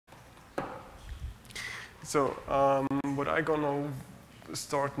So what I'm gonna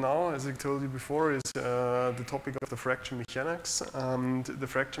start now, as I told you before, is the topic of the fracture mechanics. And the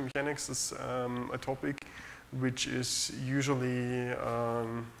fracture mechanics is a topic which is usually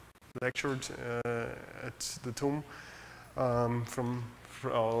lectured at the TUM from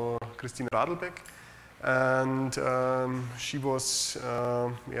Frau Christine Radelbeck. And she was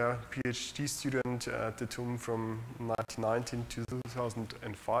PhD student at the TUM from 1919 to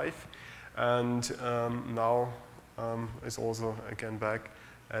 2005. And now is also again back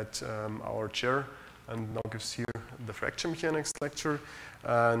at our chair and now gives here the fracture mechanics lecture.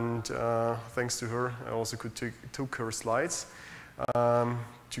 And thanks to her, I also could took her slides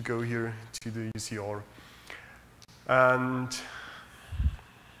to go here to the UCR.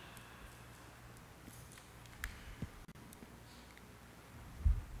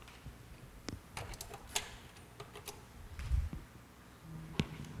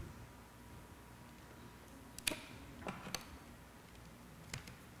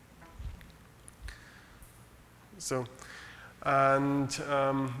 And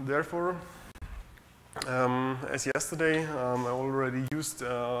therefore, as yesterday, I already used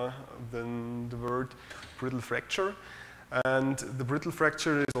the word brittle fracture. And the brittle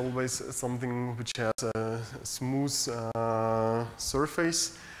fracture is always something which has a smooth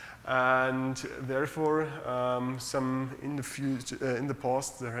surface. And therefore, in the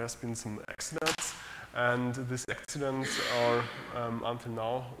past, there has been some accidents. And these accidents are until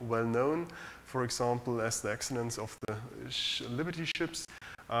now well known. For example, as the accidents of the Liberty ships,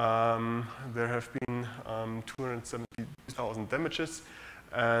 there have been 270,000 damages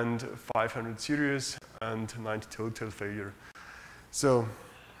and 500 serious and 90 total failure. So,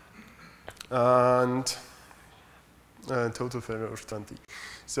 and total failure of 20.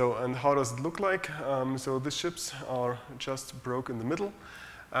 So, and how does it look like? So the ships are just broke in the middle.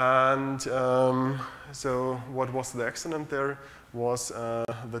 And so what was the accident there was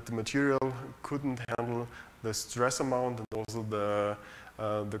that the material couldn't handle the stress amount and also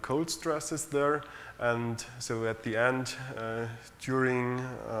the cold stresses there. And so at the end, during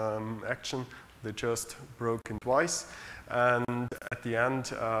action, they just broke in twice. And at the end,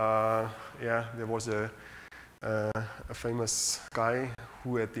 there was a famous guy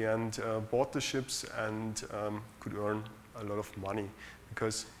who at the end bought the ships and could earn a lot of money,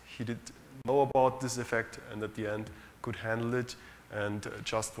 because he did know about this effect and at the end could handle it and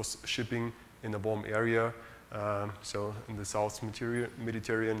just was shipping in a warm area, so in the South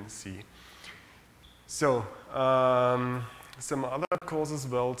Mediterranean Sea. So some other causes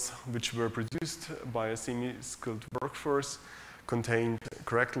welds which were produced by a semi-skilled workforce contained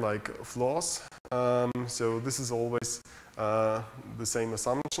crack-like flaws. So this is always the same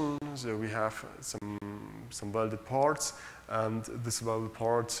assumption. So we have some welded parts, and this welded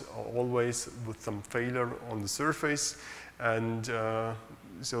parts are always with some failure on the surface, and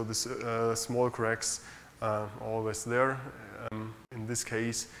so the small cracks are always there. In this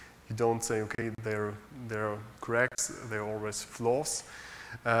case, you don't say, okay, they're cracks, they're always flaws.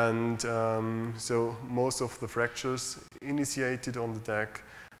 And so most of the fractures initiated on the deck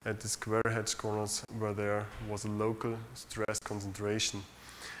at the square hedge corners where there was a local stress concentration.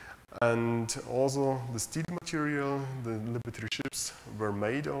 And also the steel material the Liberty ships were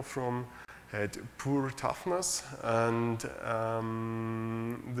made from had poor toughness, and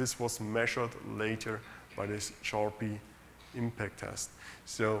this was measured later by this Sharpie impact test.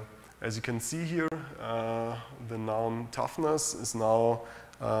 So as you can see here, the noun toughness is now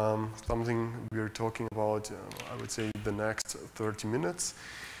something we're talking about, I would say, the next 30 minutes.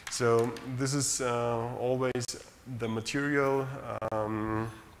 So this is always the material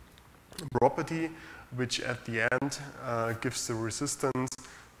property which at the end gives the resistance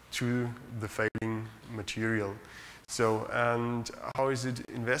to the failing material. So, and how is it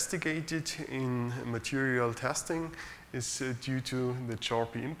investigated in material testing is due to the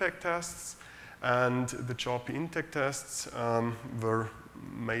Sharpie impact tests. And the Sharpie impact tests were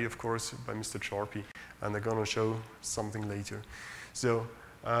made, of course, by Mr. Sharpie, and I'm gonna show something later. So,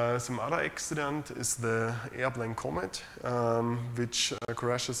 some other accident is the airplane Comet, which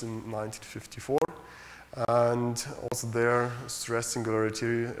crashes in 1954. And also there, stress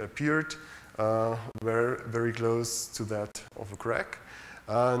singularity appeared very close to that of a crack.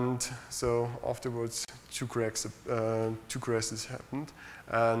 And so afterwards, two crashes happened.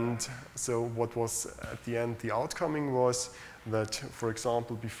 And so what was at the end the outcoming was that, for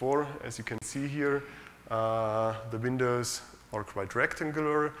example, before, as you can see here, the windows are quite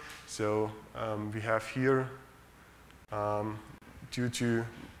rectangular. So we have here, due to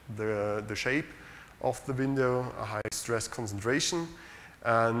the shape of the window, a high stress concentration.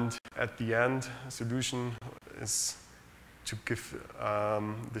 And at the end, the solution is to give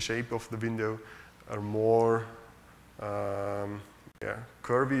the shape of the window a more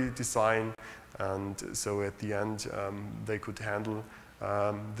curvy design, and so at the end they could handle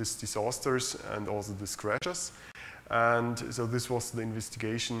these disasters and also these crashes. And so this was the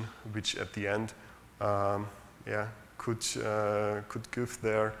investigation which at the end could give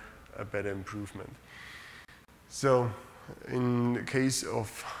there a better improvement. So in the case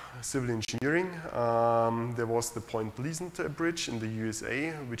of civil engineering, there was the Point Pleasant Bridge in the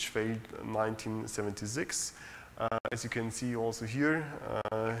USA, which failed in 1976. As you can see also here,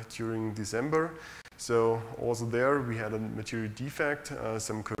 during December. So also there we had a material defect,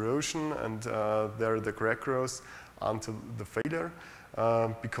 some corrosion, and there the crack rose until the failure,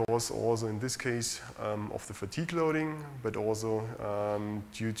 because also in this case of the fatigue loading, but also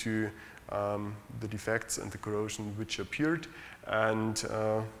due to the defects and the corrosion which appeared. And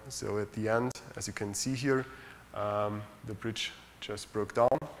so at the end, as you can see here, the bridge just broke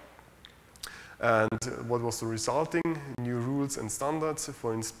down. And what was the resulting? New rules and standards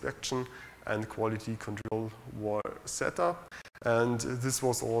for inspection and quality control were set up. And this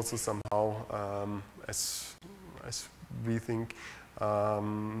was also somehow, as we think,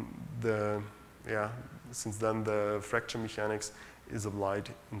 since then the fracture mechanics is applied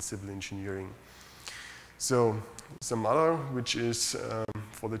in civil engineering. So some other, which is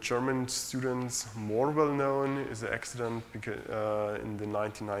for the German students more well known, is the accident in the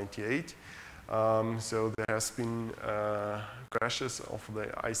 1998. So there has been crashes of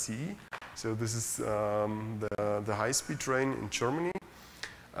the ICE. So this is the high-speed train in Germany.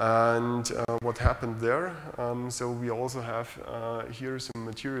 And what happened there? So we also have here some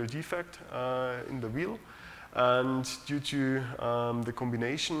material defect in the wheel. And due to the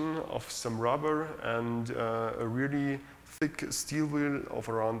combination of some rubber and a really thick steel wheel of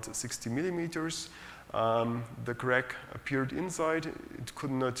around 60 millimeters, the crack appeared inside. It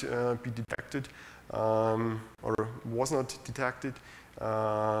could not be detected or was not detected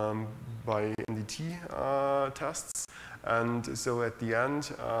by NDT tests. And so at the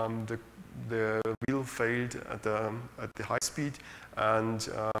end, the wheel failed at the high speed, and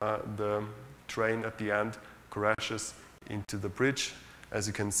the train at the end crashes into the bridge. As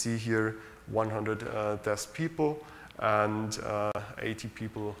you can see here, 100 dead people and 80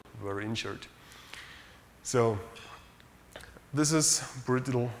 people were injured. So this is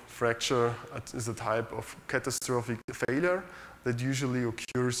brittle fracture. It is a type of catastrophic failure that usually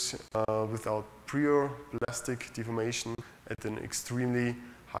occurs without prior plastic deformation at an extremely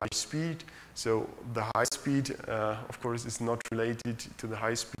high speed. So the high speed, of course, is not related to the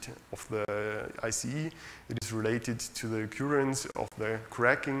high speed of the ICE. It is related to the occurrence of the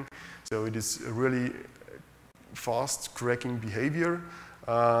cracking. So it is a really fast cracking behavior.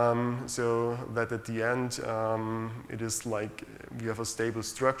 So that at the end, it is like you have a stable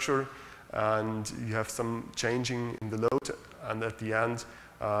structure and you have some changing in the load, and at the end,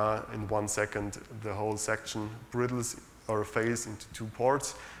 in 1 second, the whole section brittles or fails into two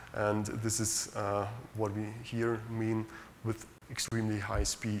parts. And this is what we here mean with extremely high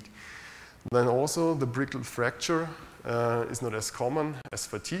speed. Then also the brittle fracture is not as common as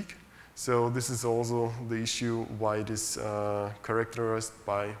fatigue. So this is also the issue why it is characterized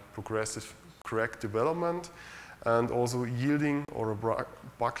by progressive crack development and also yielding or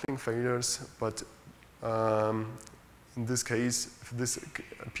buckling failures. But in this case, if this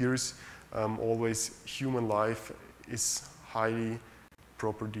appears, always human life is highly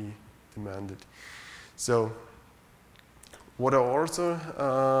property demanded. So what are also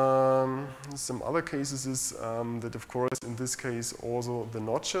some other cases is that, of course, in this case also the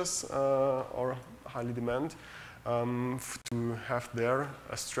notches are highly demanded to have there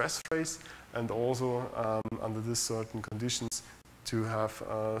a stress phase, and also under these certain conditions to have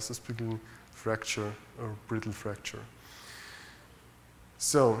a suspicious fracture or brittle fracture.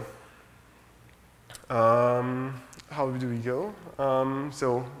 So how do we go?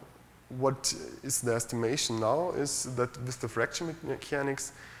 So what is the estimation now is that with the fracture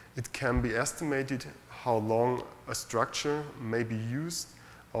mechanics, it can be estimated how long a structure may be used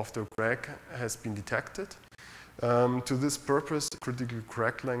after a crack has been detected. To this purpose, critical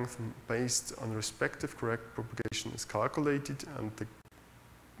crack length based on respective crack propagation is calculated, and the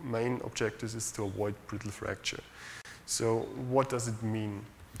main objective is to avoid brittle fracture. So what does it mean?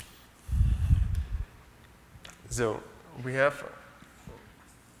 So we have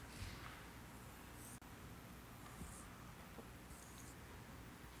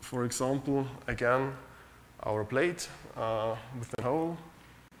for example, again, our plate with a hole,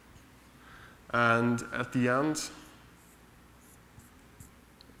 and at the end,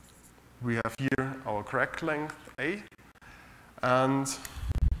 we have here our crack length A, and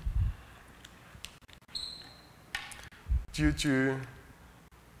due to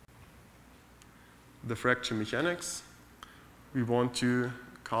the fracture mechanics, we want to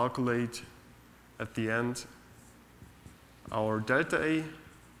calculate at the end our delta A,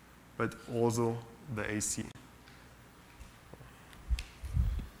 but also the AC.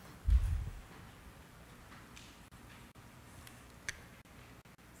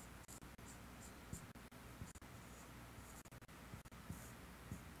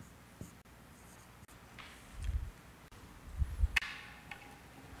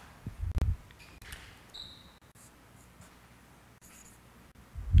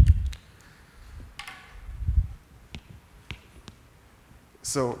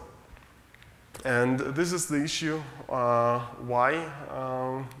 So, and this is the issue why,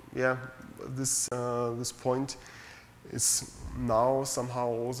 this point is now somehow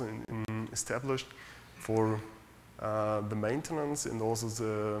also established for the maintenance and also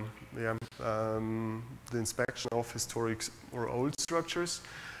the inspection of historic or old structures,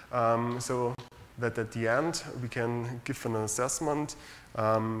 so that at the end we can give an assessment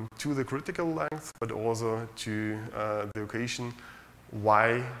to the critical length, but also to the occasion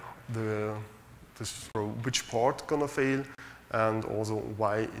why which part gonna fail, and also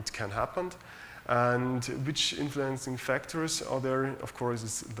why it can happen, and which influencing factors are there. Of course,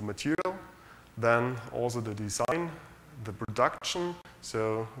 is the material, then also the design, the production.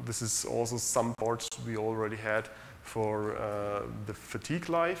 So this is also some parts we already had for the fatigue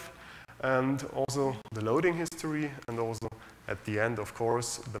life, and also the loading history, and also at the end, of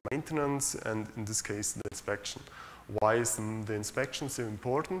course, the maintenance, and in this case, the inspection. Why is the inspection so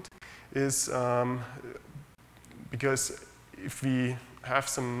important? Is because if we have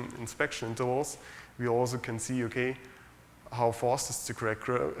some inspection intervals, we also can see, okay, how fast is the crack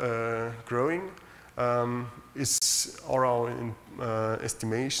growing? Are our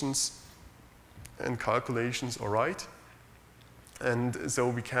estimations and calculations all right? And so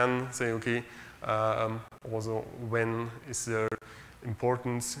we can say, okay, also when is there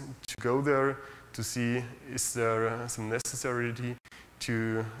importance to go there, to see is there some necessity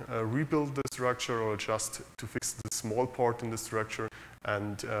to rebuild the structure, or just to fix the small part in the structure,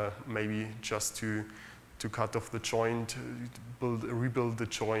 and maybe just to cut off the joint, rebuild the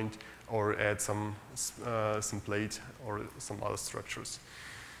joint, or add some plate or some other structures.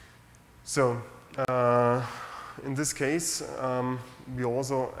 So in this case, we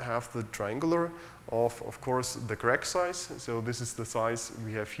also have the triangular of course, the crack size. So this is the size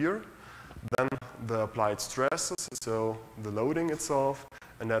we have here. Then the applied stresses, so the loading itself,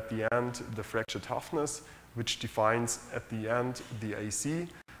 and at the end, the fracture toughness, which defines at the end the AC.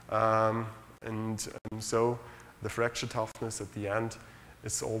 So the fracture toughness at the end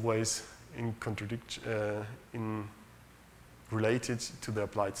is always related to the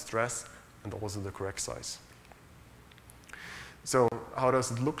applied stress and also the crack size. So how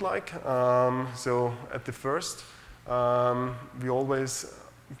does it look like? So at the first, we always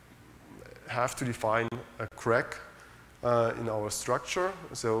have to define a crack in our structure.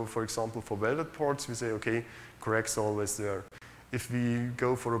 So for example, for welded parts, we say, okay, cracks are always there. If we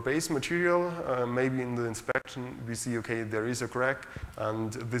go for a base material, maybe in the inspection, we see, okay, there is a crack,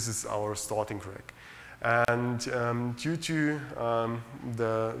 and this is our starting crack. And due to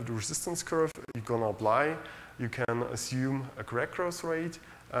the resistance curve you're gonna apply, you can assume a crack growth rate,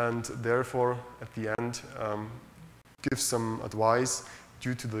 and therefore, at the end, give some advice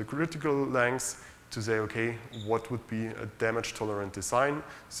due to the critical length to say, okay, what would be a damage-tolerant design?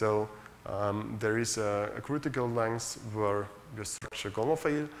 So there is a critical length where your structure gonna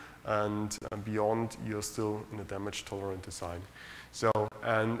fail, and beyond, you're still in a damage-tolerant design. So,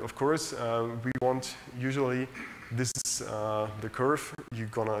 and of course, we want, usually, this is the curve you're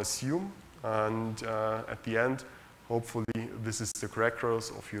gonna assume, and at the end, hopefully, this is the crack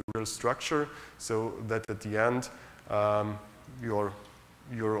growth of your real structure, so that at the end,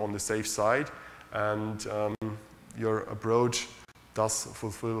 you're on the safe side, and your approach does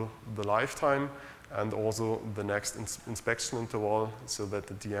fulfill the lifetime and also the next inspection interval, so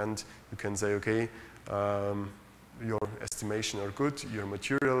that at the end you can say, okay, your estimation are good, your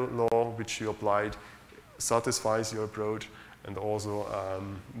material law which you applied satisfies your approach, and also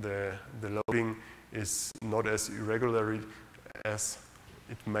the loading is not as irregular as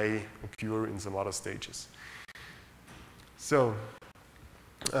it may occur in some other stages. So,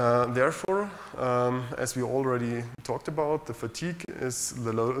 therefore, as we already talked about, the fatigue is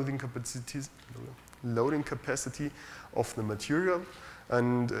the loading capacity of the material,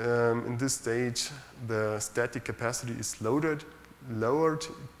 and in this stage, the static capacity is loaded lowered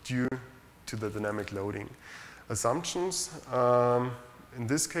due to the dynamic loading. Assumptions, in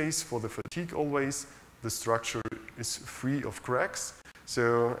this case for the fatigue always, the structure is free of cracks.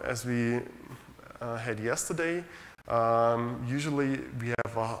 So as we had yesterday, usually we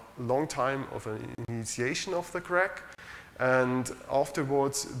have a long time of an initiation of the crack, and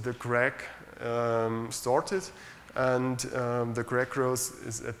afterwards the crack started, and the crack growth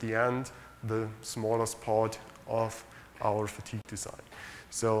is at the end the smallest part of our fatigue design.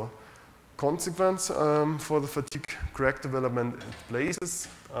 So consequence for the fatigue crack development in places,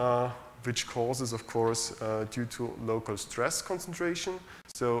 which causes, of course, due to local stress concentration.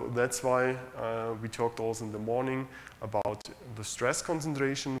 So that's why we talked also in the morning about the stress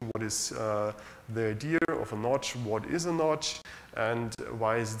concentration, what is the idea of a notch, what is a notch, and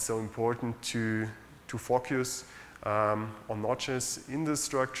why is it so important to focus on notches in the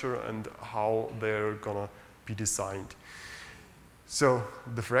structure and how they're gonna be designed. So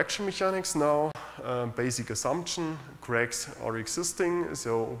the fracture mechanics now, basic assumption, cracks are existing,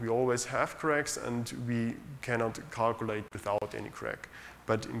 so we always have cracks and we cannot calculate without any crack.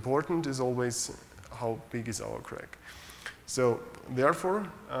 But important is always how big is our crack. So therefore,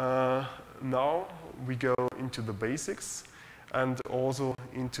 now we go into the basics and also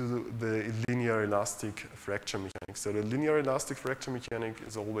into the linear elastic fracture mechanics. So the linear elastic fracture mechanic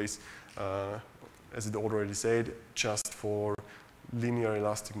is always, as it already said, just for linear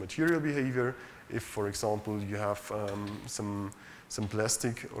elastic material behavior. If, for example, you have some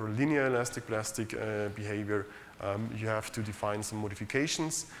plastic or linear elastic plastic behavior, you have to define some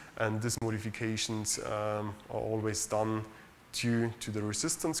modifications, and these modifications are always done due to the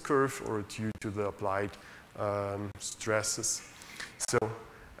resistance curve or due to the applied stresses. So,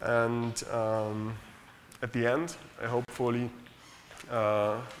 and at the end, I hopefully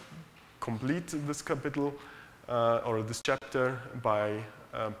complete this capital or this chapter by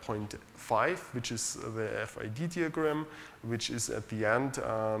point 5, which is the FID diagram, which is at the end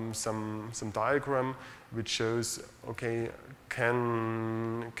some diagram which shows, okay,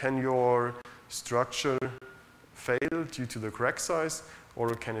 can your structure fail due to the crack size,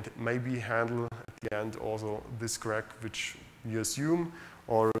 or can it maybe handle at the end also this crack which you assume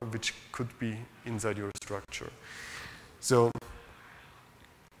or which could be inside your structure. So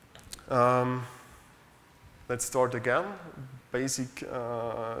let's start again. Basic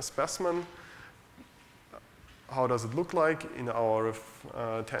specimen. How does it look like in our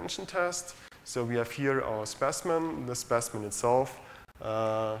tension test? So we have here our specimen, the specimen itself.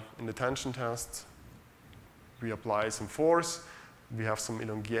 In the tension test, we apply some force, we have some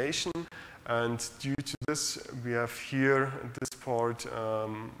elongation, and due to this, we have here, this part,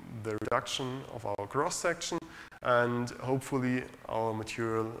 the reduction of our cross-section, and hopefully our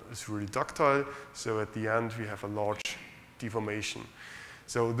material is really ductile, so at the end we have a large deformation.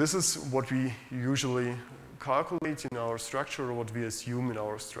 So this is what we usually calculate in our structure, or what we assume in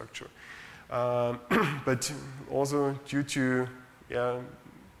our structure. But also due to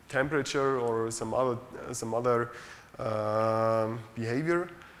temperature or some other behavior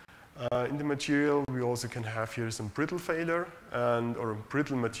in the material, we also can have here some brittle failure or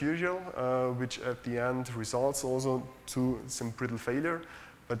brittle material, which at the end results also to some brittle failure,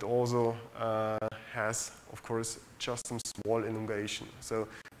 but also has, of course, just some small elongation. So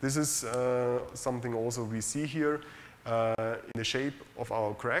this is something also we see here in the shape of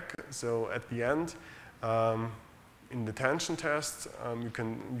our crack. So at the end, in the tension test,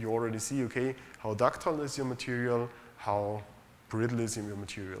 you already see, okay, how ductile is your material, how brittle is your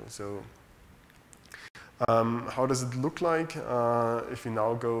material. So how does it look like if we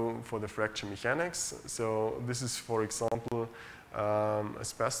now go for the fracture mechanics? So this is, for example, a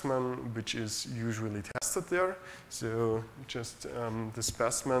specimen which is usually tested there. So just the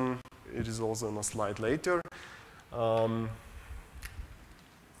specimen, it is also on a slide later.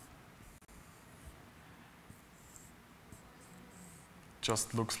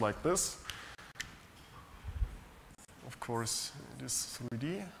 Just looks like this. Of course, it is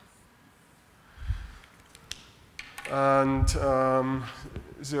 3D. And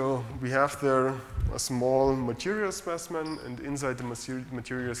so we have there a small material specimen, and inside the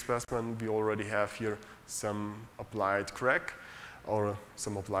material specimen we already have here some applied crack or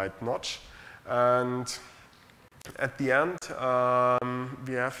some applied notch. And at the end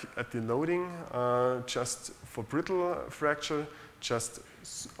we have at the loading just for brittle fracture just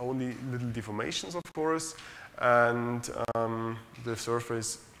only little deformations, of course, and the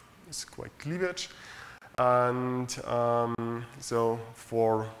surface is quite cleavage. And so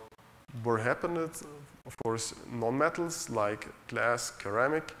for what happened, of course, non-metals like glass,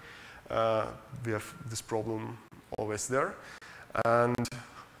 ceramic, we have this problem always there. and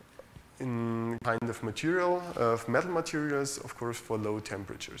in kind of material, of metal materials, of course, for low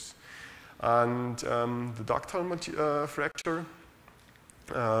temperatures. And the ductile fracture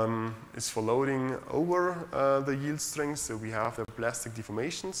is for loading over the yield strength, so we have the plastic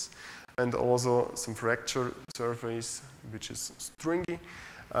deformations, and also some fracture surface, which is stringy.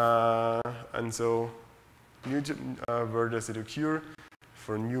 And so, where does it occur?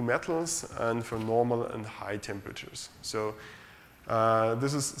 For new metals and for normal and high temperatures. So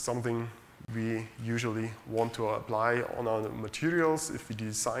this is something we usually want to apply on our materials if we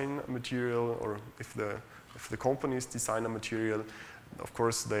design a material, or if the companies design a material. Of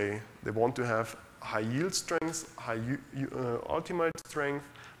course, they want to have high yield strength, high ultimate strength,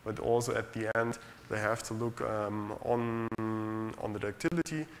 but also at the end they have to look on the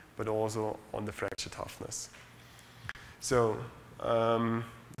ductility, but also on the fracture toughness. So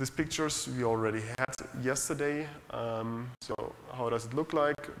these pictures we already had yesterday. So how does it look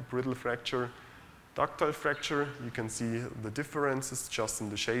like? Brittle fracture, ductile fracture. You can see the differences just in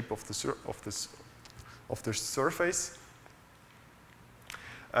the shape of the surface.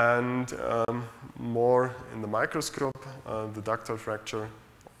 And more in the microscope, the ductile fracture,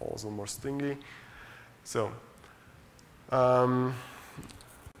 also more stringy. So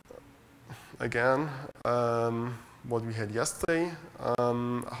again, what we had yesterday,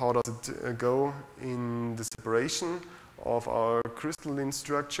 how does it go in the separation of our crystalline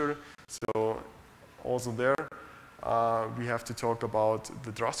structure? So also there, we have to talk about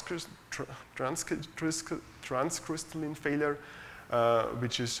the transcrystalline failure,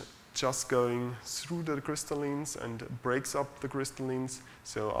 which is just going through the crystallines and breaks up the crystallines.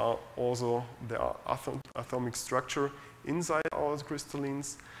 So also the atomic structure inside our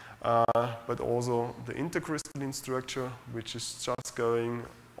crystallines, but also the intercrystalline structure, which is just going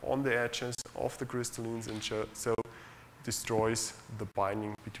on the edges of the crystallines and so destroys the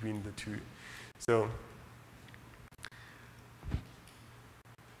binding between the two.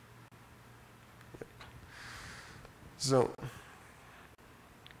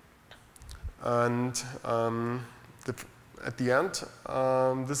 And at the end,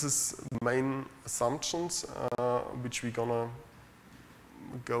 this is the main assumptions which we're gonna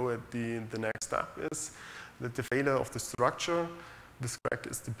go at the next step, is that the failure of the structure, this crack,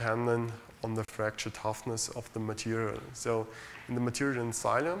 is dependent on the fracture toughness of the material. So in the material and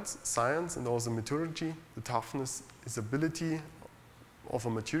science and also metallurgy, the toughness is ability of a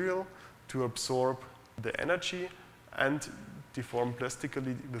material to absorb the energy and deform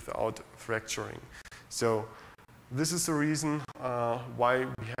plastically without fracturing. So this is the reason why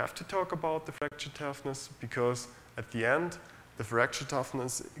we have to talk about the fracture toughness, because at the end, the fracture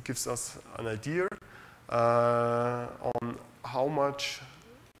toughness gives us an idea on how much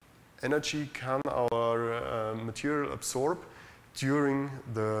energy can our material absorb during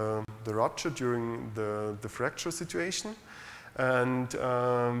the rupture, during the fracture situation. And,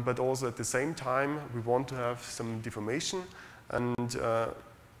 but also at the same time, we want to have some deformation and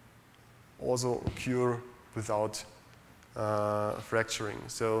also occur without fracturing.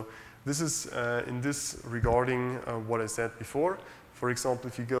 So this is in this regarding what I said before. For example,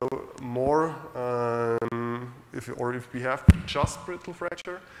 if you go more, if we have just brittle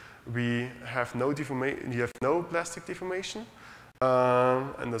fracture, we have no deformation. You have no plastic deformation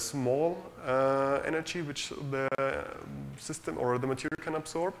and a small energy which the system or the material can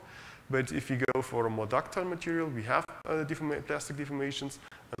absorb. But if you go for a more ductile material, we have plastic deformations,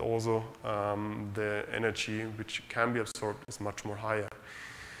 and also the energy which can be absorbed is much more higher.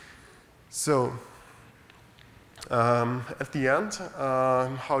 So at the end,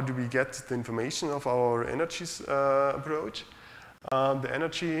 how do we get the information of our energies approach? The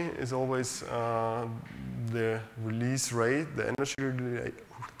energy is always the release rate, the energy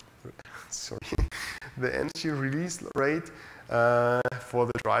release rate for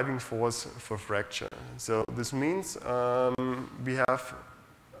the driving force for fracture. So this means we have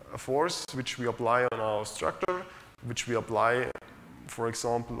a force which we apply on our structure, which we apply, for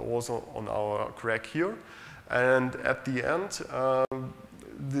example, also on our crack here. And at the end,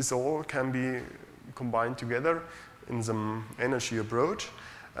 this all can be combined together in some energy approach.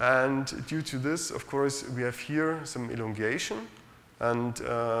 And due to this, of course, we have here some elongation and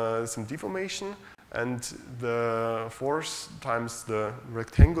some deformation. And the force times the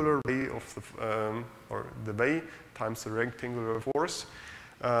rectangular way of the, or the way times the rectangular force,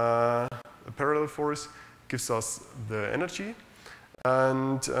 a parallel force, gives us the energy.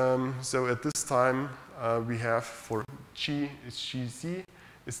 And so at this time, we have for G is GC,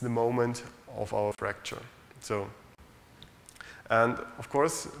 is the moment of our fracture. So, and of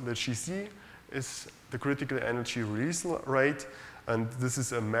course, the GC is the critical energy release rate, and this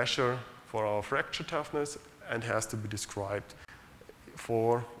is a measure for our fracture toughness and has to be described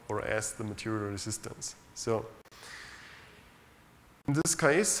for or as the material resistance. So in this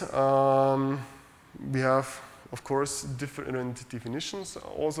case, we have, of course, different definitions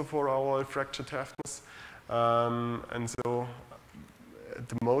also for our fracture toughness. And so at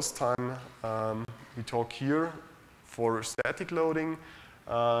the most time, we talk here for static loading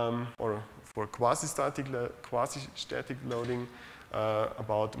or for quasi-static loading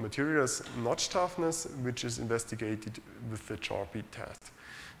about materials notch toughness, which is investigated with the Charpy test.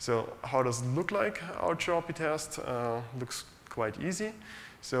 So how does it look like? Our Charpy test looks quite easy.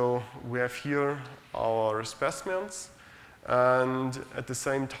 So we have here our specimens, and at the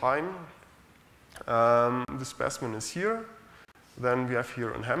same time, the specimen is here. Then we have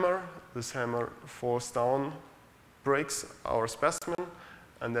here a hammer. This hammer falls down, breaks our specimen,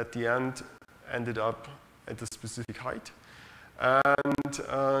 and at the end ended up at a specific height. And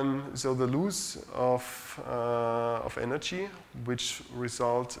so the loss of energy, which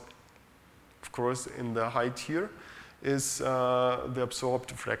result, of course, in the height here, is the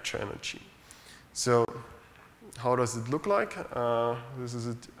absorbed fracture energy. So how does it look like? This is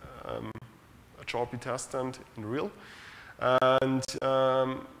a Charpy test stand in real. And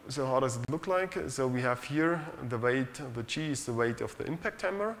so how does it look like? So we have here the weight, the G is the weight of the impact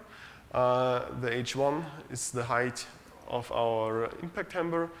hammer. The H1 is the height of our impact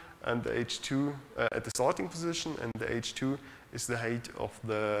hammer, and the H2 at the starting position, and the H2 is the height of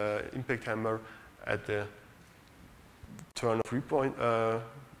the impact hammer at the turn of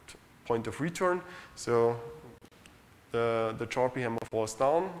point of return. So the Charpy hammer falls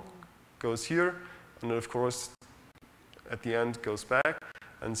down, goes here, and then of course at the end goes back,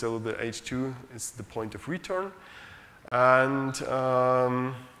 and so the H2 is the point of return. And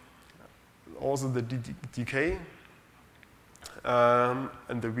also the decay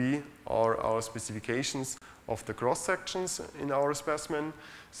and the V are our specifications of the cross sections in our specimen.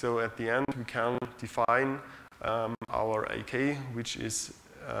 So at the end we can define our AK, which is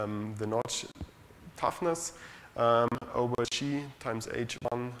the notch toughness, over G times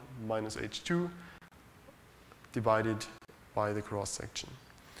H1 minus H2 divided by the cross section.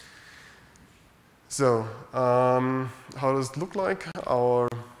 So how does it look like? Our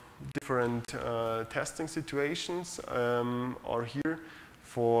different testing situations are here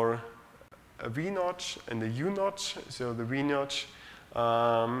for a V notch and a U notch. So the V notch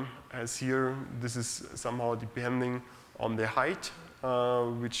has here, this is somehow depending on the height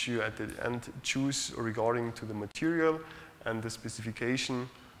which you at the end choose regarding to the material and the specification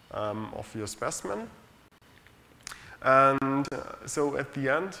of your specimen. And so at the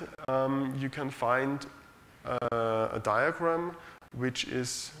end you can find a diagram which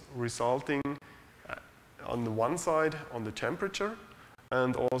is resulting on the one side on the temperature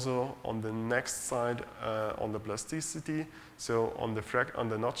and also on the next side on the plasticity, so on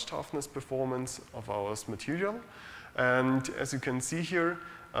the notch toughness performance of our material. And as you can see here,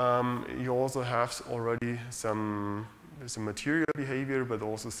 you also have already some material behavior, but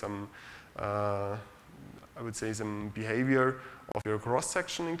also some, I would say, some behavior of your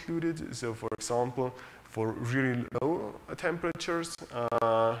cross-section included. So for example, for really low temperatures,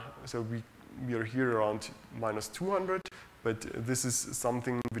 so we are here around minus 200, but this is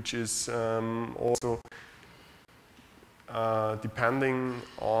something which is also depending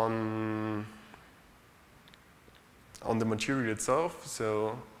on the material itself,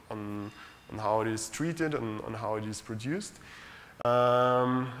 so on how it is treated and on how it is produced.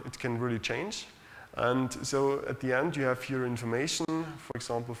 It can really change. And so at the end you have here information, for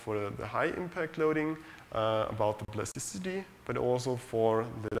example, for the high impact loading about the plasticity, but also for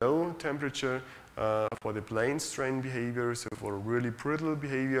the low temperature, for the plane strain behavior, so for really brittle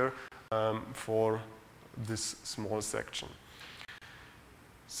behavior for this small section.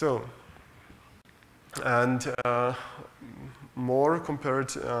 So, and more compared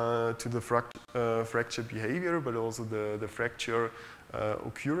to the fracture behavior, but also the fracture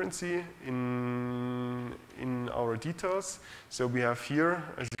occurrency in our details. So we have here,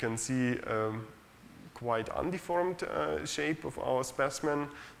 as you can see, quite undeformed shape of our specimen.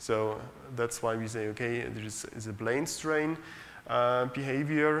 So that's why we say, okay, there is a plane strain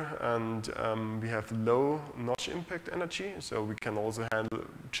behavior, and we have low notch impact energy. So we can also handle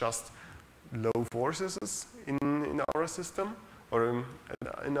just low forces in our system or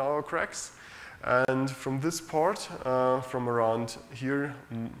in our cracks. And from this part, from around here,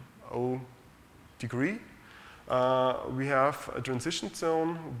 0 degree, we have a transition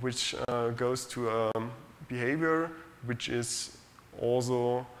zone which goes to a behavior which is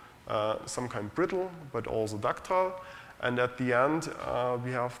also some kind brittle, but also ductile. And at the end,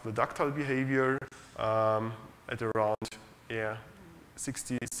 we have the ductile behavior at around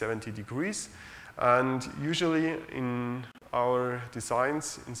 60, 70 degrees. And usually in our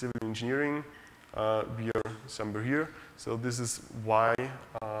designs in civil engineering, we are somewhere here. So this is why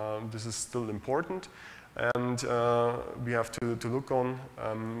this is still important. And we have to look on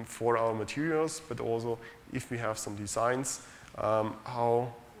for our materials, but also if we have some designs,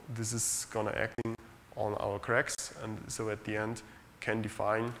 how this is going to acting on our cracks. And so at the end, can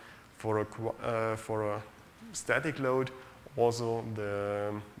define for a static load also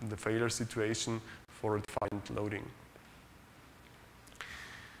the failure situation for a defined loading.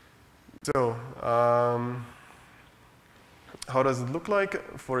 So how does it look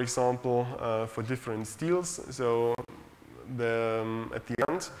like? For example, for different steels. So at the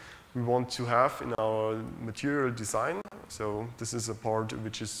end, we want to have in our material design. So this is a part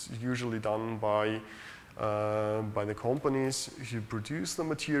which is usually done by the companies who produce the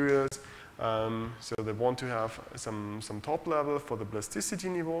materials. So they want to have some top level for the plasticity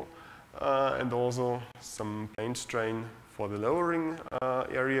niveau and also some plane strain for the lowering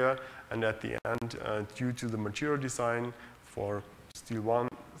area. And at the end, due to the material design for steel 1,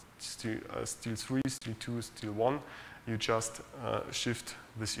 steel 3, steel 2, steel 1, you just shift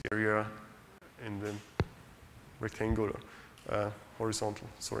this area in the rectangular, horizontal,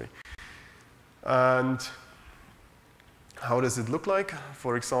 sorry. And how does it look like?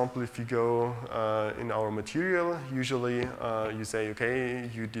 For example, if you go in our material, usually you say, okay,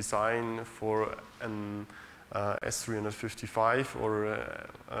 you design for an S355 or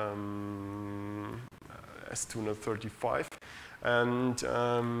S235, and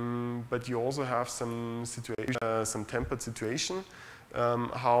but you also have some situation, some tempered situation,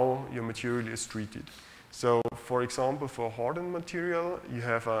 how your material is treated. So, for example, for hardened material, you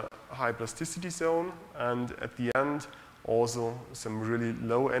have a high plasticity zone, and at the end, also some really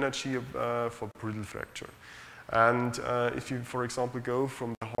low energy for brittle fracture. And if you, for example, go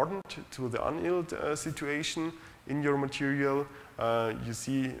from the hardened to the annealed situation in your material, you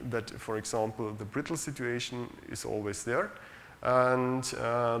see that, for example, the brittle situation is always there, and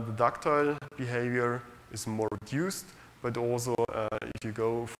the ductile behavior is more reduced. But also, if you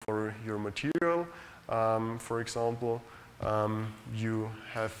go for your material, for example, you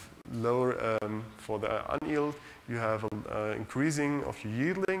have lower, for the annealed, you have an increasing of your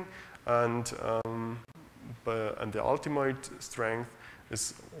yielding, and the ultimate strength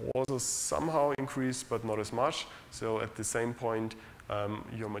is also somehow increased, but not as much. So at the same point,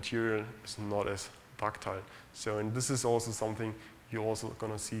 your material is not as ductile. So, and this is also something you're also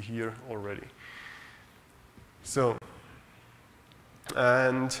going to see here already. So,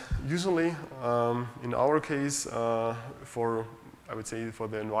 and usually, in our case, I would say for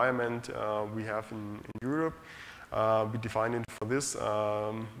the environment we have in Europe, we define it for this,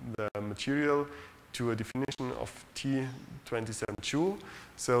 the material to a definition of T27 joule.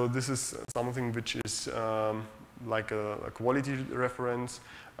 So this is something which is like a quality reference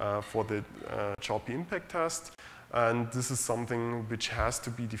for the job impact test. And this is something which has to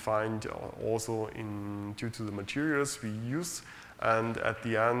be defined also due to the materials we use. And at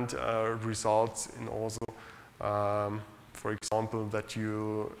the end, results in also, for example, that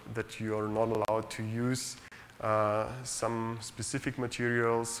you are not allowed to use some specific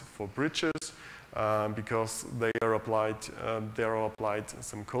materials for bridges because they are applied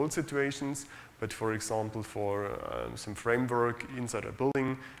some cold situations. But for example, for some framework inside a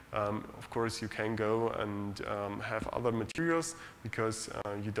building, of course you can go and have other materials because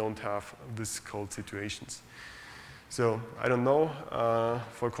you don't have these cold situations. So I don't know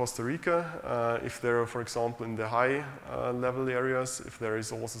for Costa Rica if there are, for example, in the high level areas, if there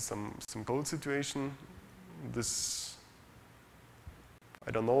is also some cold situation. This,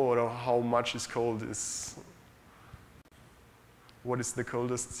 I don't know how much is cold. What is the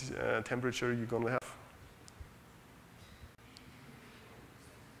coldest temperature you're going to have?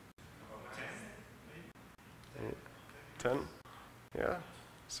 10? Yeah.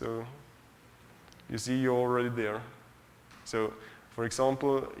 So you see you're already there. So for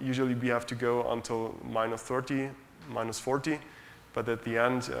example, usually we have to go until -30, -40, but at the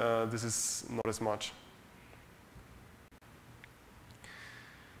end this is not as much.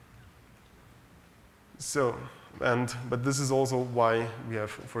 So, but this is also why we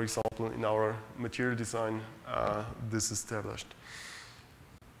have, for example, in our material design, this established.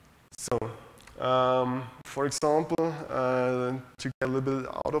 So, for example, to get a little bit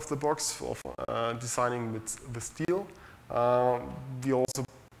out of the box of designing with the steel, we also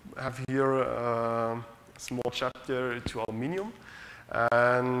have here a small chapter to aluminium.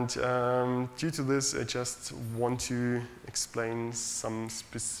 And due to this, I just want to explain some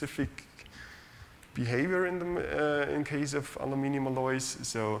specific behavior in case of aluminum alloys.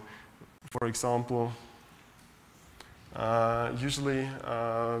 So, for example, usually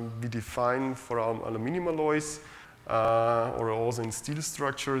we define for our aluminum alloys or also in steel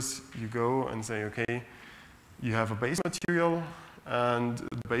structures, you go and say, okay, you have a base material, and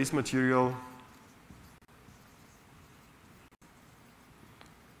the base material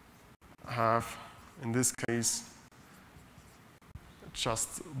have, in this case,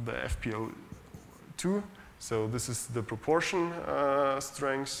 just the FPO2. So this is the proportion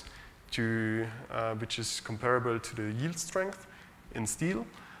strength to which is comparable to the yield strength in steel,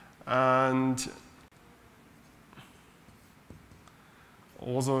 and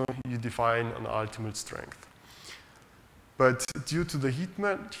also you define an ultimate strength. But due to the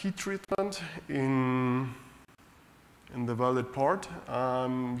heat treatment in the welded part,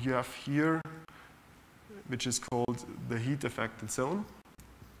 you have here, which is called the heat affected zone.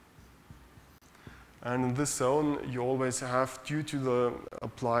 And in this zone, you always have, due to the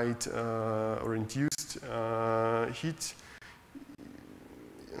applied or induced heat,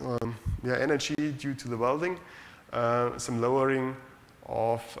 energy due to the welding, some lowering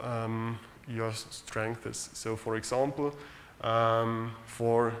of your strengths. So, for example,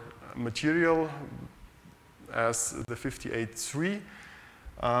 for material as the 58.3,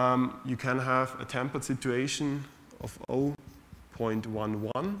 you can have a tempered situation of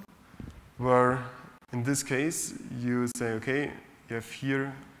 0.11, where in this case you say, okay, you have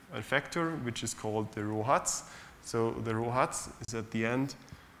here a factor which is called the rho Hz. So the rho Hz is at the end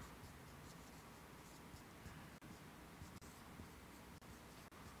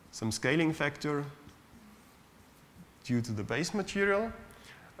some scaling factor due to the base material.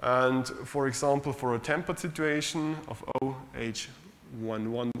 And for example, for a tempered situation of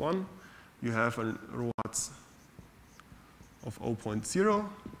OH111, you have a rho Hz of 0.0.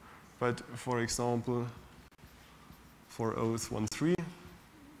 But for example, for OS13,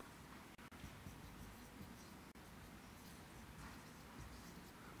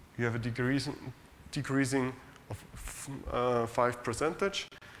 you have a decreasing of 5%,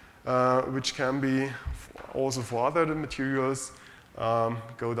 which can be also for other materials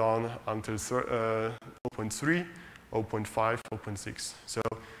go down until 0.3, 0.5, 0.6. So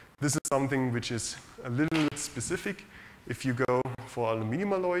this is something which is a little bit specific if you go for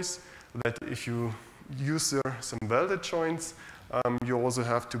aluminum alloys, that if you use some welded joints, you also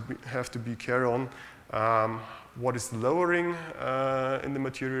have to be careful on what is lowering in the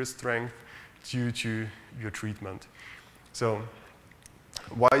material strength due to your treatment. So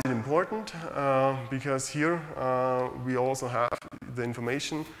why is it important? Because here we also have the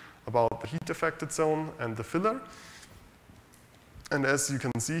information about the heat affected zone and the filler. And as you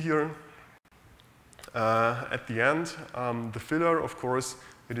can see here, at the end, the filler, of course,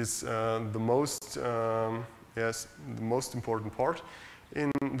 it is the most important part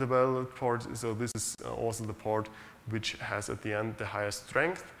in the welded part. So this is also the part which has at the end the highest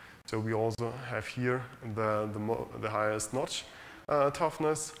strength. So we also have here the highest notch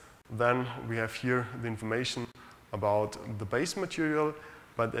toughness. Then we have here the information about the base material.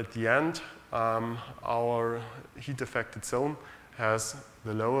 But at the end, our heat affected zone has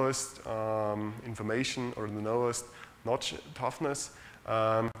the lowest information or the lowest notch toughness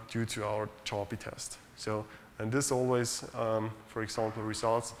due to our Charpy test. So, and this always, for example,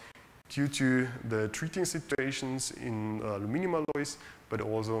 results due to the treating situations in aluminum alloys, but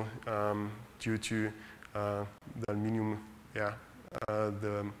also due to the aluminum,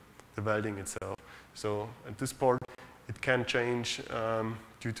 the welding itself. So at this part, it can change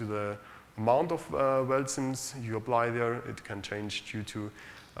due to the amount of weld sims you apply there. It can change due to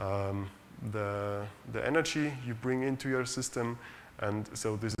the energy you bring into your system. And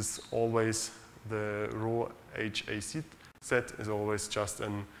so this is always the rho HAC set is always just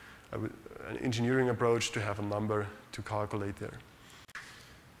an engineering approach to have a number to calculate there.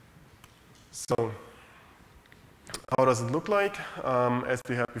 So how does it look like? As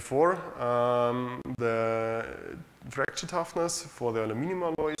we had before, the fracture toughness for the aluminum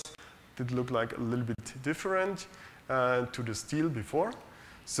alloys did look like a little bit different to the steel before.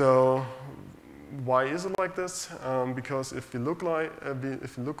 So why is it like this? Because if we look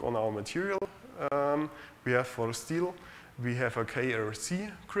on our material, we have for steel, we have a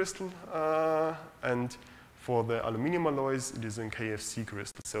KRC crystal, and for the aluminum alloys, it is a KFC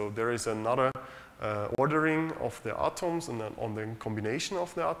crystal. So there is another ordering of the atoms and on the combination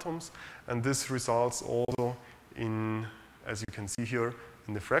of the atoms, and this results also in, as you can see here,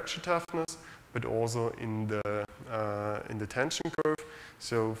 in the fracture toughness, but also in the the tension curve.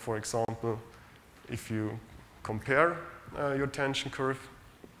 So, for example, if you compare your tension curve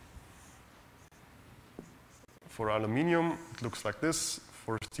for aluminium, it looks like this.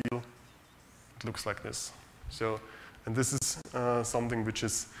 For steel, it looks like this. So, and this is something which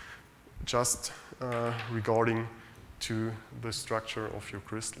is just regarding to the structure of your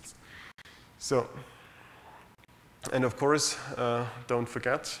crystals. So, and of course, don't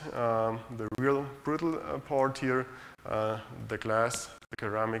forget the real brittle part here, the glass, the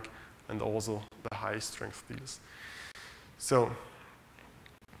ceramic, and also the high strength steels. So,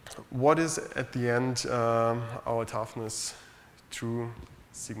 what is at the end our toughness through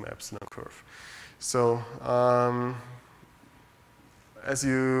sigma epsilon curve? So, as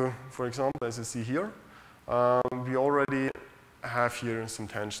you, for example, as you see here, we already have here some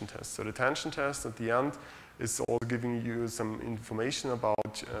tension tests. So the tension test at the end is also giving you some information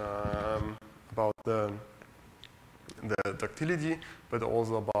about the ductility, but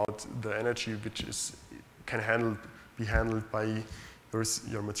also about the energy which can be handled by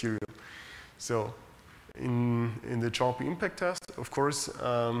your material. So in the choppy impact test, of course,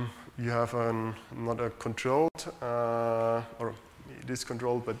 you have not a controlled, or it is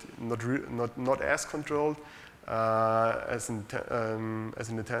controlled, but not as controlled as in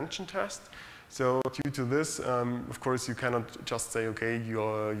the tension test. So due to this, of course, you cannot just say, okay,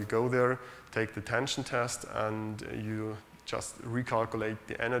 you go there, take the tension test, and you just recalculate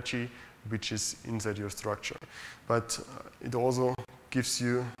the energy which is inside your structure. But it also gives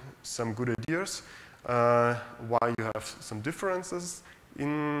you some good ideas why you have some differences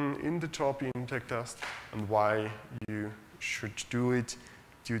in the choppy impact test and why you should do it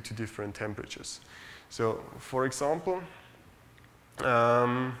due to different temperatures. So, for example,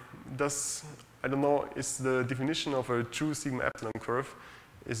 I don't know, is the definition of a true sigma epsilon curve,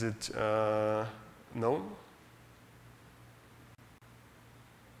 is it known?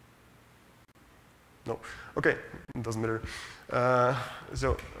 No. Okay, it doesn't matter.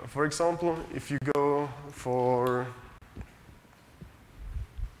 So, for example, if you go for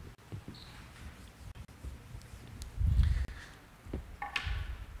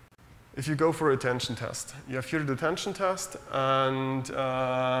a tension test, you have here the tension test, and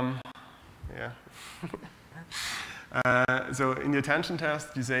yeah. So in your tension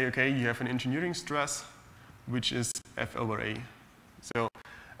test, you say, okay, you have an engineering stress, which is F over A. So,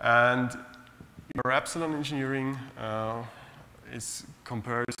 and your epsilon engineering is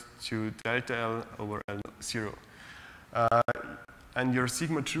compared to delta L over L0. And your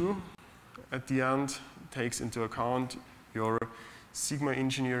sigma true at the end takes into account your sigma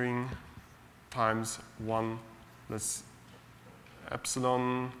engineering times 1 plus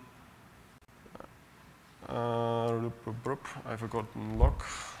epsilon, I forgot log.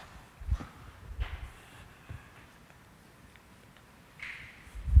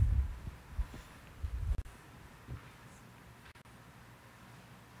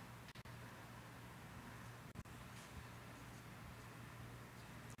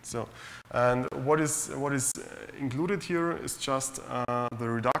 So, and what is included here is just the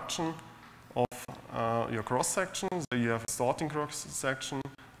reduction of your cross section. So you have a starting cross section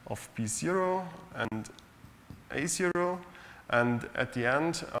of B0 and A0, and at the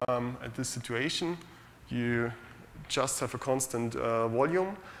end, at this situation, you just have a constant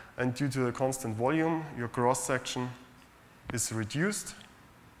volume, and due to the constant volume, your cross section is reduced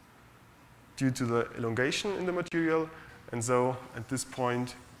due to the elongation in the material, and so at this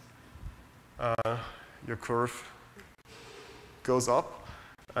point, your curve goes up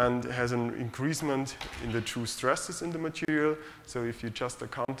and has an increasement in the true stresses in the material. So if you just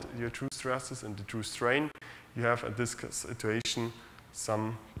account your true stresses and the true strain, you have at this situation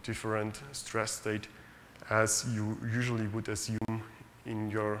some different stress state as you usually would assume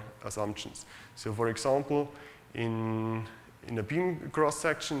in your assumptions. So for example, in a beam cross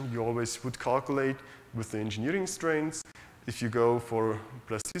section, you always would calculate with the engineering strains. If you go for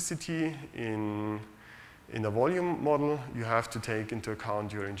plasticity in a volume model, you have to take into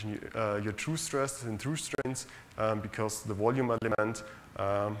account your true stresses and true strains because the volume element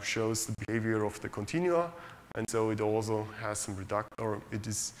shows the behavior of the continua, and so it also has some it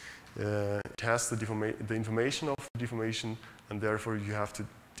has the information of the deformation, and therefore you have to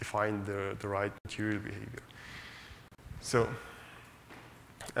define the right material behavior. So,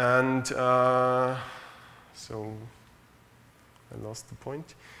 and so. I lost the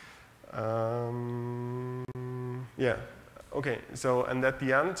point. Yeah, okay, so, and at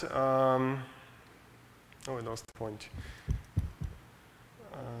the end, oh, I lost the point.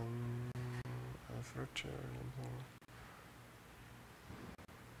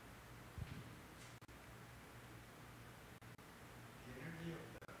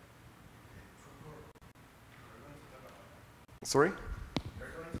 Sorry?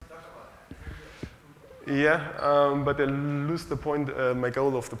 Yeah, but I lose the point, my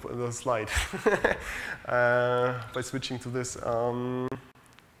goal of the slide by switching to this.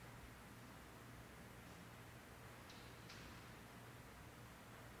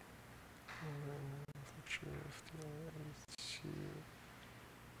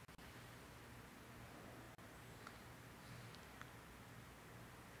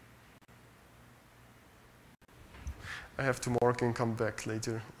 I have to mark and come back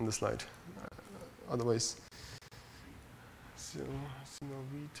later in the slide. Otherwise, so sigma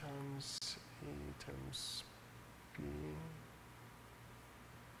v times a times b.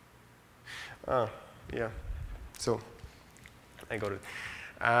 Yeah. So I got it.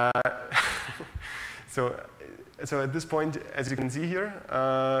 So at this point, as you can see here,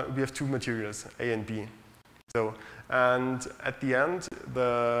 we have two materials, A and B. So, and at the end,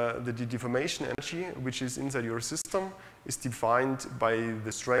 the deformation energy, which is inside your system, is defined by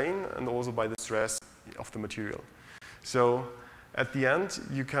the strain and also by the stress of the material. So, at the end,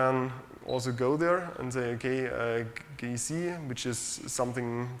 you can also go there and say, okay, GEC, which is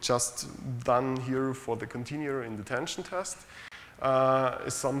something just done here for the continuer in the tension test,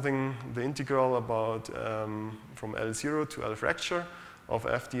 is something, the integral about from L0 to L fracture of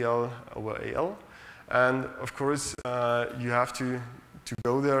FDL over AL. And of course, you have to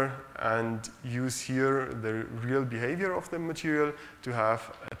go there and use here the real behavior of the material to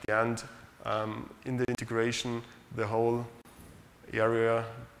have at the end in the integration the whole area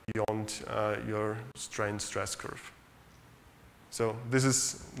beyond your strain stress curve. So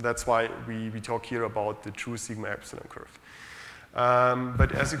that's why we talk here about the true sigma epsilon curve.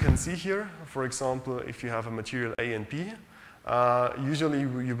 But as you can see here, for example, if you have a material A and B, usually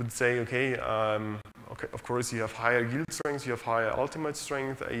you would say, okay, of course you have higher yield strength, you have higher ultimate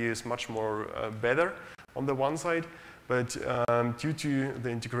strength, A is much more better on the one side, but due to the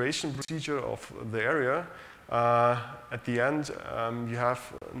integration procedure of the area, at the end you have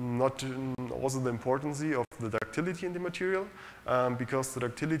not also the importance of the ductility in the material, because the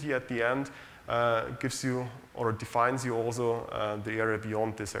ductility at the end gives you or defines you also the area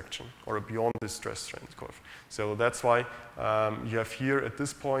beyond this section or beyond this stress strain curve. So that's why you have here at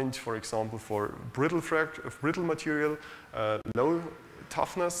this point, for example, for brittle material, low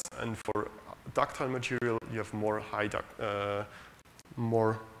toughness, and for ductile material, you have more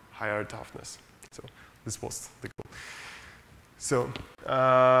higher toughness. So this was the goal. So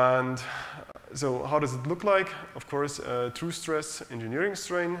so how does it look like? Of course, true stress engineering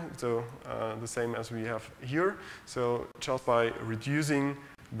strain, so the same as we have here. So just by reducing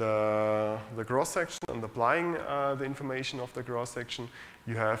the cross-section and applying the information of the cross-section,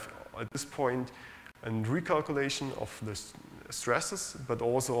 you have at this point a recalculation of the stresses, but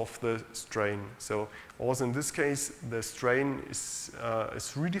also of the strain. So also in this case, the strain is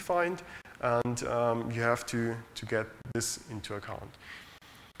redefined, and you have to get this into account.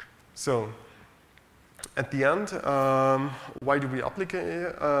 So at the end, why do we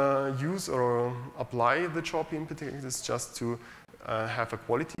use or apply the chop beam technique? It's just to have a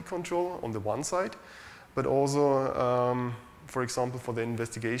quality control on the one side, but also, for example, for the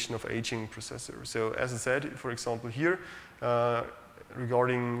investigation of aging processor. So as I said, for example, here,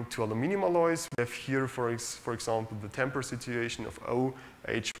 regarding to aluminum alloys, we have here, for example, the temper situation of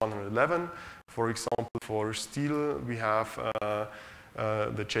OH111. For example, for steel, we have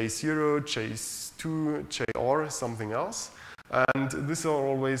the J0, J2, JR, something else. And these are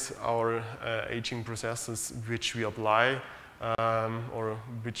always our aging processes which we apply or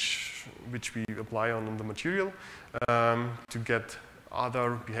which we apply on the material to get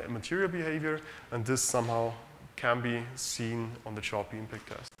other material behavior, and this somehow can be seen on the chop impact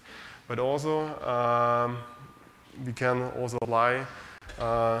test. But also we can also apply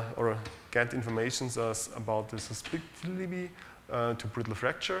or get information about the susceptibility to brittle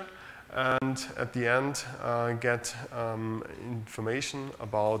fracture, and at the end get information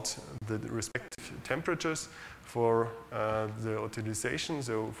about the respective temperatures for the utilization,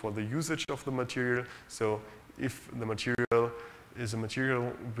 so for the usage of the material. So if the material is a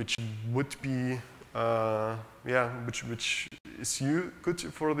material which would be which is good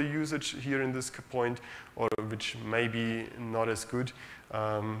for the usage here in this point, or which may be not as good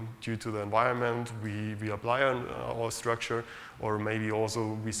due to the environment we apply on our structure, or maybe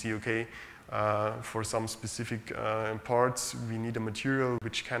also we see, okay, for some specific parts we need a material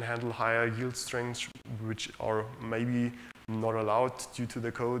which can handle higher yield strengths, which are maybe not allowed due to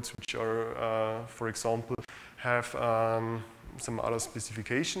the codes, which are, for example, have some other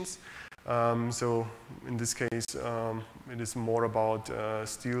specifications. So in this case, it is more about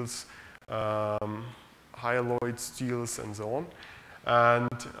steels high alloyed steels and so on.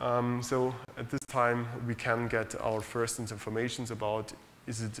 And so at this time, we can get our first information about,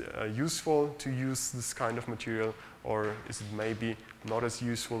 is it useful to use this kind of material, or is it maybe not as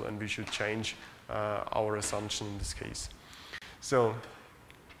useful and we should change our assumption in this case. So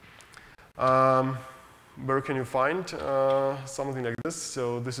where can you find something like this?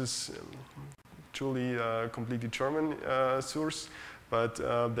 So this is truly a completely German source, but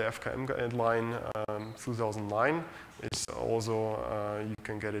the FKM guideline 2009 is also, you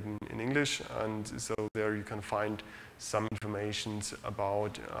can get it in English, and so there you can find some information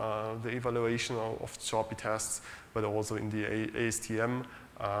about the evaluation of choppy tests, but also in the ASTM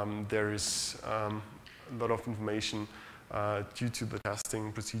there is a lot of information due to the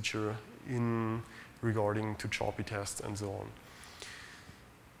testing procedure regarding to choppy tests and so on.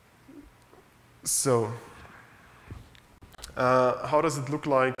 So how does it look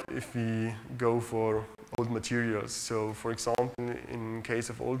like if we go for old materials? So for example, in case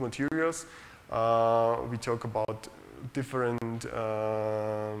of old materials, we talk about different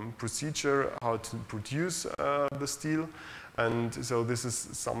procedure how to produce the steel, and so this is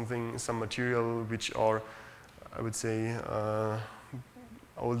some material which are, I would say,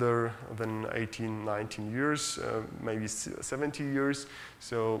 older than 18, 19 years, maybe 70 years,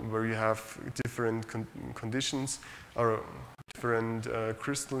 so where you have different conditions or different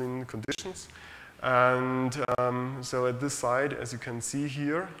crystalline conditions. And so at this side, as you can see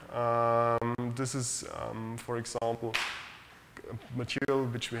here, this is, for example, a material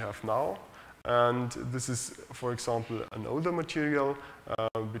which we have now. And this is, for example, an older material,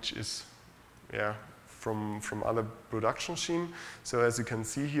 which is, from other production scheme. So as you can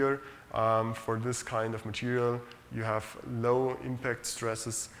see here, for this kind of material, you have low impact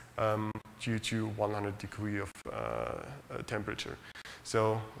stresses due to 100 degree of temperature.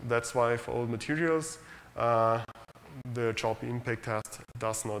 So that's why for old materials, the choppy impact test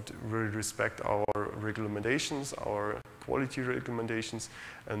does not really respect our recommendations, our quality recommendations,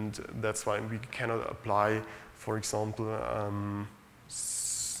 and that's why we cannot apply, for example,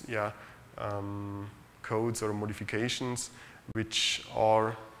 codes or modifications which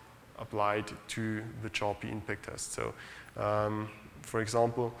are applied to the choppy impact test. So, for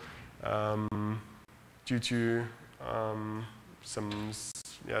example, due to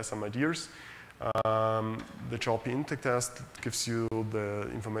some ideas, the choppy impact test gives you the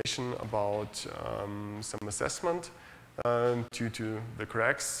information about some assessment due to the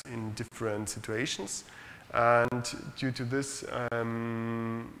cracks in different situations, and due to this,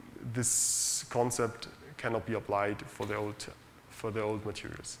 this concept cannot be applied for the old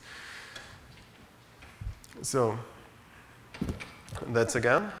materials. So that's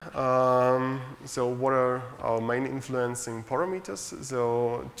again. So what are our main influencing parameters?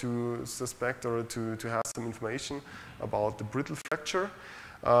 So to suspect or to have some information about the brittle fracture,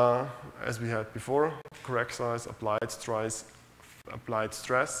 as we had before, correct size, applied stress.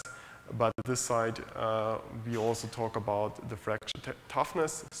 But at this side, we also talk about the fracture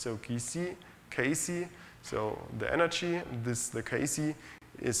toughness, so Kc. So the energy, the Kc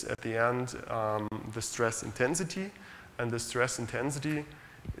is at the end the stress intensity, and the stress intensity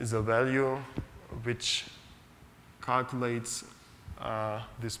is a value which calculates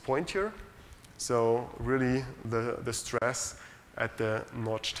this point here. So really the stress at the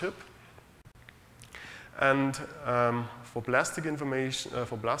notch tip. And for plastic deformations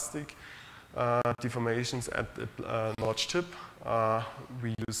at the notch tip,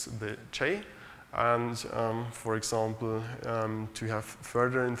 we use the J. And for example, to have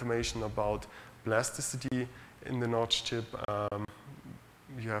further information about plasticity in the notch tip,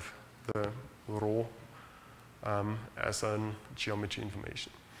 you have the rho as a geometry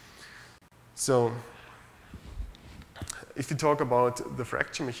information. So if you talk about the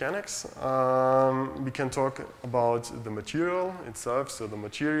fracture mechanics, we can talk about the material itself, so the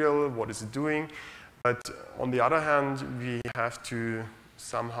material, what is it doing. But on the other hand, we have to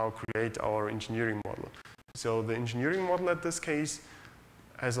somehow create our engineering model. So the engineering model at this case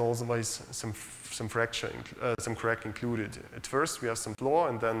has always some crack included. At first we have some flaw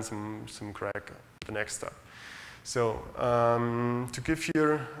and then some crack the next step. So to give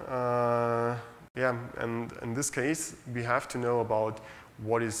here, and in this case we have to know about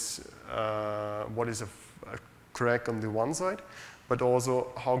what is a crack on the one side, but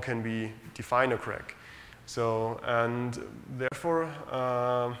also how can we define a crack. So, and therefore,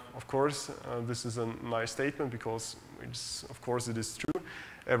 of course, this is a nice statement because of course it is true.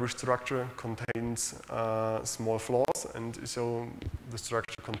 Every structure contains small flaws, and so the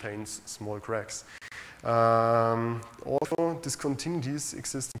structure contains small cracks. Also, discontinuities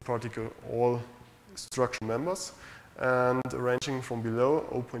exist in practically all structural members, and ranging from below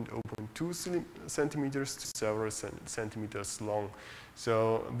 0.2 centimeters to several centimeters long.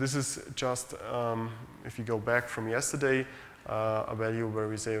 So this is just, if you go back from yesterday, a value where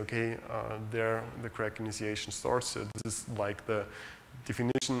we say, okay, there the crack initiation starts. So this is like the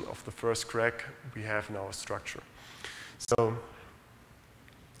definition of the first crack we have in our structure. So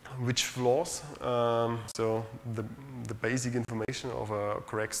which flaws? So the basic information of a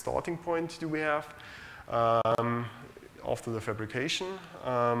correct starting point do we have? After the fabrication,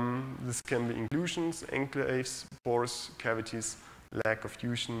 this can be inclusions, enclaves, pores, cavities, lack of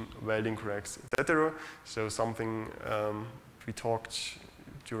fusion, welding cracks, etc. So something we talked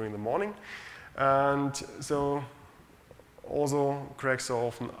during the morning. And so also cracks are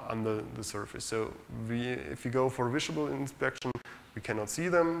often under the surface. So if you go for visual inspection, we cannot see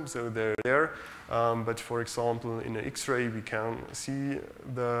them, so they're there. But for example, in an X-ray, we can see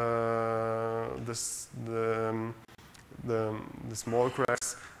the small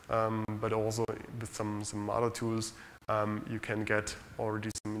cracks, but also with some other tools, you can get already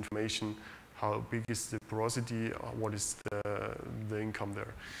some information. How big is the porosity? What is the income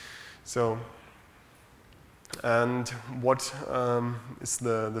there? So, and what is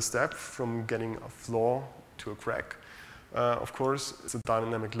the step from getting a flaw to a crack? Of course, it's a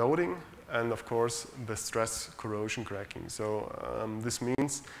dynamic loading, and of course, the stress corrosion cracking. So this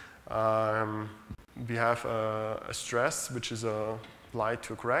means we have a stress which is applied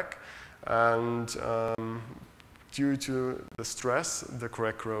to a crack, and due to the stress, the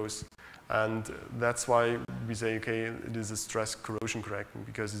crack grows. And that's why we say, okay, it is a stress corrosion cracking,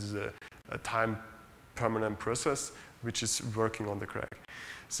 because it is a time permanent process which is working on the crack.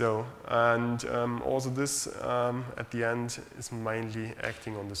 So, and also this at the end is mainly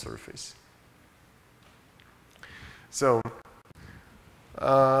acting on the surface. So,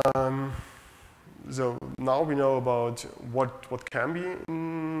 so now we know about what can be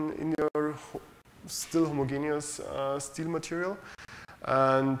in your still homogeneous steel material,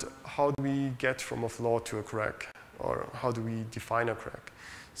 and how do we get from a flaw to a crack, or how do we define a crack.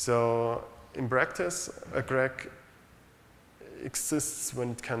 So in practice, a crack exists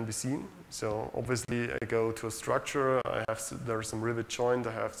when it can be seen. So obviously I go to a structure, there's some rivet joint,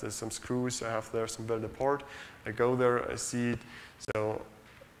 there's some screws, there's some welded part. I go there, I see it, so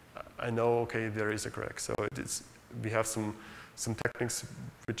I know, okay, there is a crack. So we have some techniques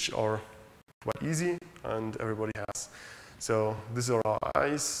which are quite easy and everybody has. So these are our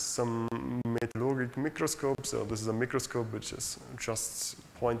eyes, some metallurgic microscope. So this is a microscope which is just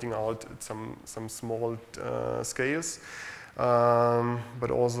pointing out some small scales. But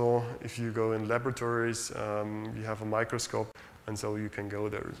also, if you go in laboratories, you have a microscope, and so you can go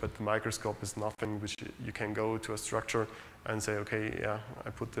there. But the microscope is nothing which you can go to a structure and say, okay, yeah, I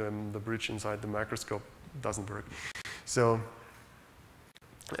put the bridge inside the microscope. Doesn't work. So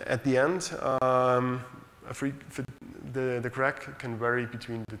at the end, the crack can vary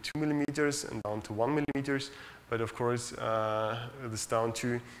between the 2 millimeters and down to 1 millimeters. But of course, this down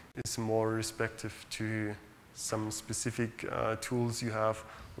to is more respective to some specific tools you have,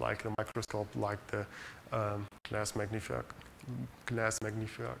 like the microscope, like the glass magnifier.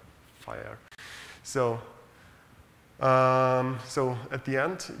 So, so at the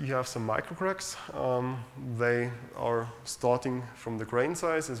end, you have some microcracks. They are starting from the grain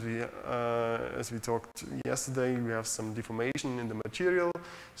size. As we talked yesterday, we have some deformation in the material.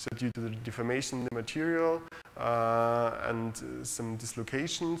 So due to the deformation in the material and some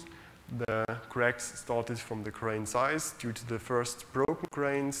dislocations, the cracks started from the grain size due to the first broken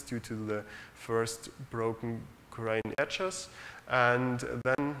grains, due to the first broken grain edges, and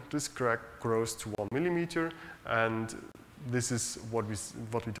then this crack grows to 1 millimeter, and this is what we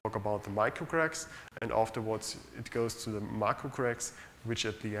talk about, the micro cracks, and afterwards it goes to the macro cracks, which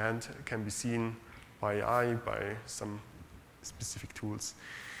at the end can be seen by eye, by some specific tools.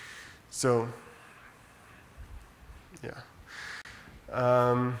 So, yeah.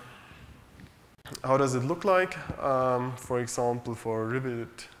 How does it look like? For example, for a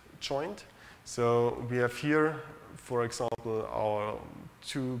rivet joint. So we have here, for example, our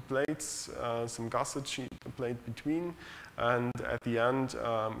 2 plates, some gusset sheet plate between, and at the end,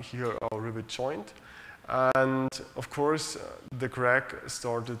 here our rivet joint. And of course, the crack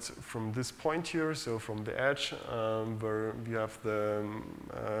started from this point here, so from the edge, where we have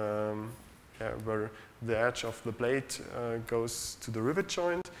where the edge of the plate goes to the rivet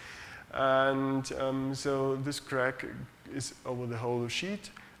joint. And so this crack is over the whole sheet,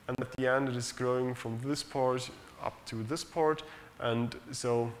 and at the end it is growing from this part up to this part, and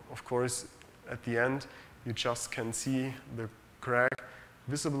so of course at the end you just can see the crack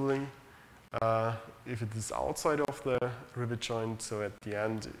visibly If it is outside of the rivet joint, so at the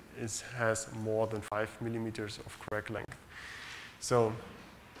end it has more than 5 millimeters of crack length. So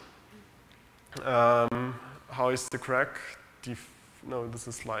how is the crack? No, this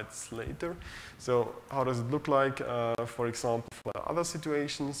is slides later. So how does it look like, for example, for other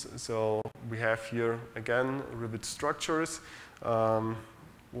situations? So we have here, again, rivet structures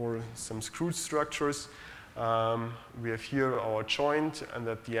or some screw structures. We have here our joint, and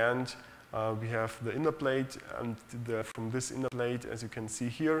at the end we have the inner plate, and from this inner plate, as you can see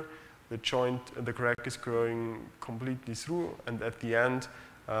here, the joint, the crack is growing completely through, and at the end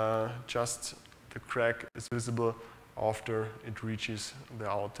just the crack is visible after it reaches the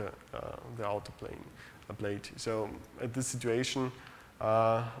outer plate. So at this situation,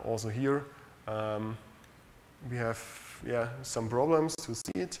 also here, we have some problems to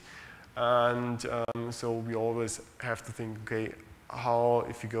see it, and so we always have to think, okay, how,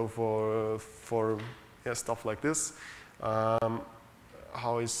 if you go for stuff like this,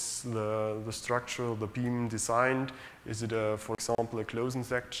 how is the structure of the beam designed? Is it, for example, a closing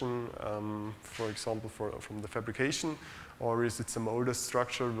section, for example, from the fabrication, or is it some older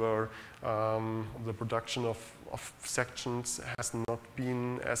structure where the production of sections has not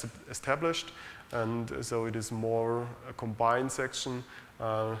been as established, and so it is more a combined section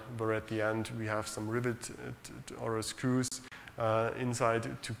where at the end we have some rivet or screws inside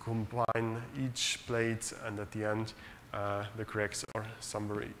to combine each plate, and at the end the cracks are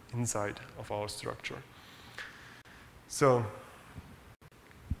somewhere inside of our structure. So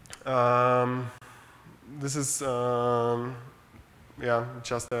this is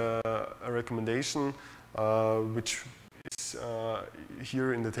just a recommendation which is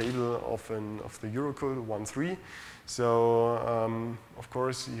here in the table of the Eurocode 1.3. So of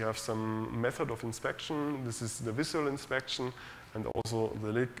course you have some method of inspection. This is the visual inspection and also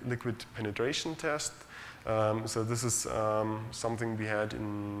the liquid penetration test. So this is something we had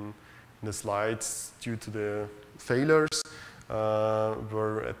in the slides due to the failures,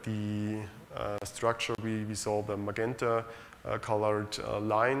 where at the structure we saw the magenta colored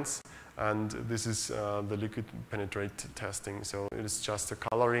lines, and this is the liquid penetrate testing. So it is just a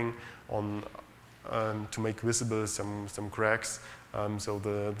coloring on to make visible some cracks. So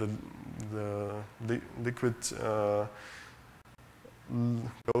the liquid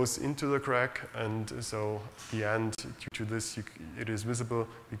goes into the crack, and so at the end, due to this, it is visible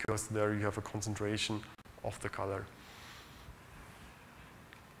because there you have a concentration of the color.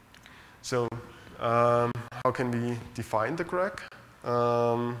 So how can we define the crack?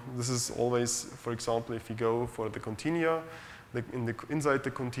 This is always, for example, if you go for the continua, inside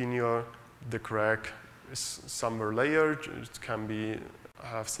the continua, the crack is somewhere layered. It can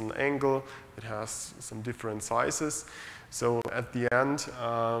have some angle. It has some different sizes. So at the end,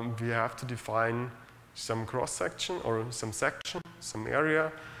 we have to define some cross section or some section, some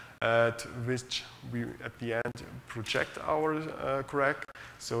area at which we at the end project our crack.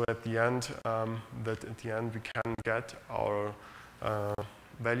 So at the end, we can get our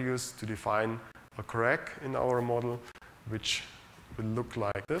values to define a crack in our model, which will look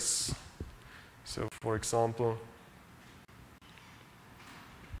like this. So for example,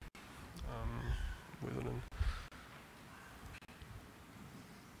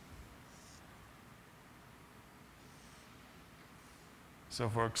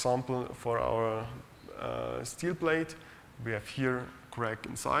 for our steel plate, we have here crack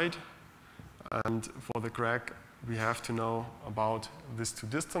inside, and for the crack we have to know about these two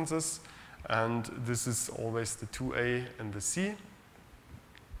distances, and this is always the 2A and the C.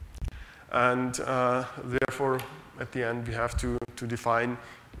 And therefore, at the end, we have to define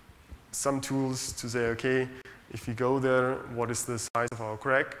some tools to say, okay, if we go there, what is the size of our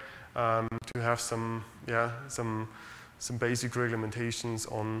crack? To have some basic regulations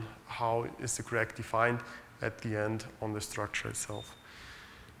on how is the crack defined at the end on the structure itself.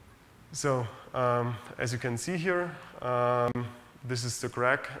 So as you can see here, this is the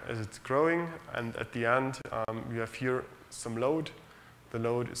crack as it's growing, and at the end we have here some load. The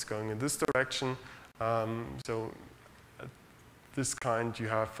load is going in this direction. So at this kind you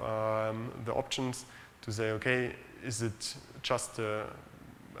have the options to say, okay, is it just the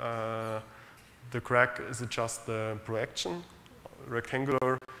crack, is it just the projection,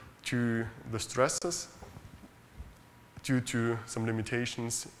 rectangular, to the stresses due to some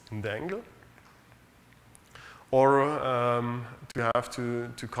limitations in the angle? Or to have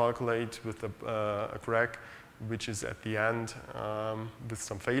to calculate with a crack which is at the end with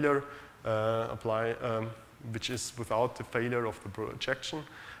some failure, which is without the failure of the projection.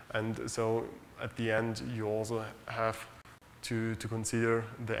 And so at the end you also have to consider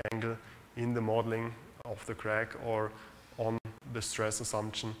the angle in the modeling of the crack or on the stress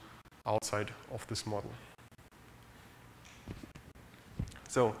assumption outside of this model.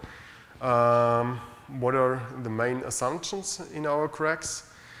 So, what are the main assumptions in our cracks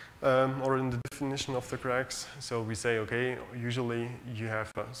or in the definition of the cracks? So we say, okay, usually you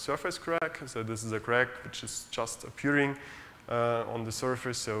have a surface crack. So this is a crack which is just appearing on the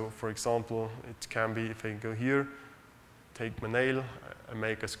surface. So for example, it can be if I go here, take my nail, I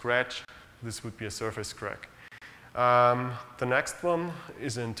make a scratch, this would be a surface crack. The next one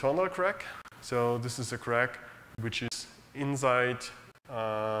is an internal crack. So this is a crack which is inside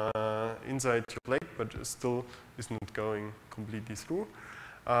your plate, but still is not going completely through.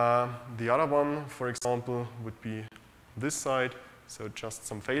 The other one, for example, would be this side, so just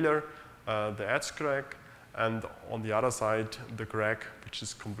some failure, the edge crack, and on the other side, the crack, which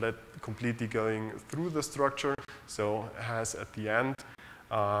is completely going through the structure, so has at the end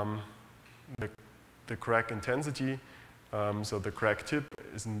the crack intensity. So the crack tip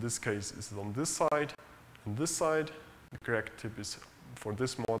is in this case is on this side and this side. The crack tip is for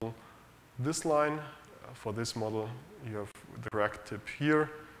this model, this line. For this model, you have the crack tip here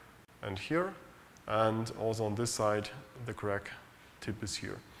and here, and also on this side, the crack tip is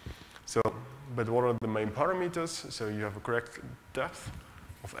here. So, but what are the main parameters? So you have a crack depth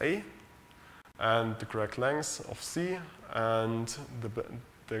of A, and the crack length of C, and the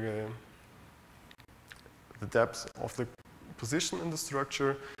depth of the position in the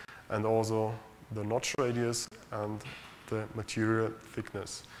structure, and also the notch radius and the material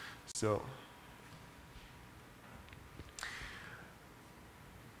thickness. So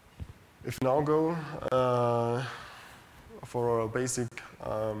if now go for our basic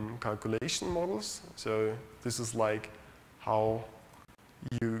calculation models, so this is like how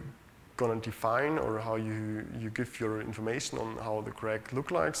you gonna define or how you give your information on how the crack look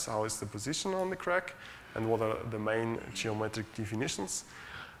like, how is the position on the crack, and what are the main geometric definitions.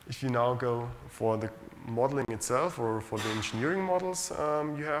 If you now go for the modeling itself or for the engineering models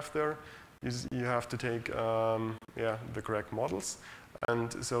you have there, you have to take the correct models.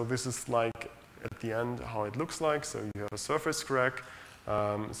 And so this is like at the end how it looks like. So you have a surface crack,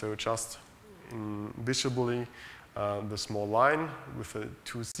 so just visibly the small line with a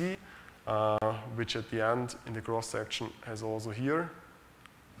 2C, which at the end in the cross section has also here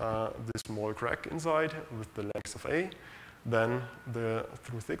this small crack inside with the length of A. Then the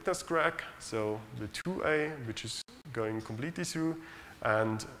through thickness crack, so the 2A, which is going completely through,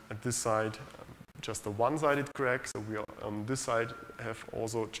 and at this side just a one-sided crack. So we on this side have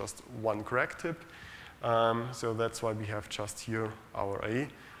also just one crack tip. So that's why we have just here our A,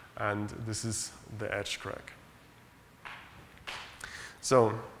 and this is the edge crack.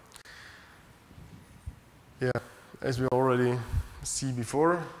 So yeah, as we already see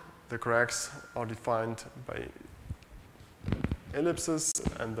before, the cracks are defined by ellipses,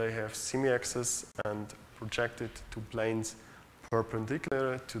 and they have semi-axis and projected to planes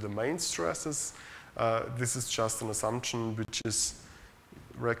perpendicular to the main stresses. This is just an assumption which is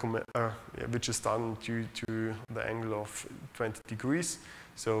done due to the angle of 20 degrees.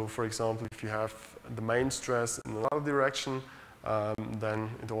 So for example, if you have the main stress in another direction, then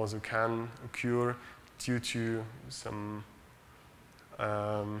it also can occur due to some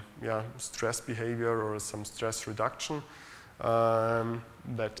stress behavior or some stress reduction,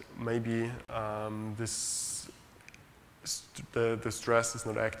 that maybe the stress is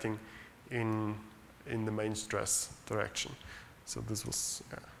not acting in the main stress direction. So this was,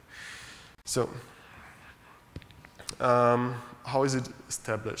 so how is it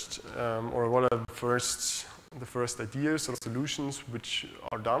established, or what are the first ideas or solutions which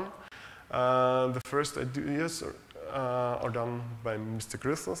are done? The first ideas are done by Mr.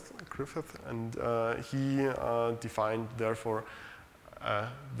 Griffith, and he defined therefore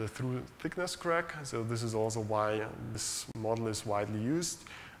the through thickness crack. So this is also why this model is widely used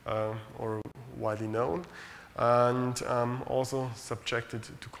or widely known, and also subjected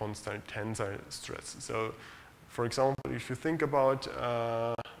to constant tensile stress. So for example, if you think about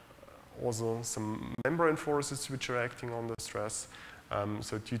also some membrane forces which are acting on the stress,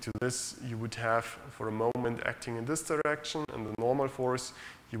 so due to this, you would have, for a moment, acting in this direction, and the normal force,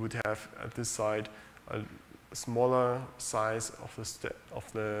 you would have at this side a smaller size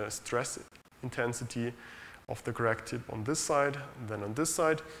of the stress intensity of the crack tip on this side than on this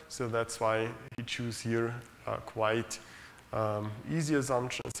side. So that's why he chose here a quite easy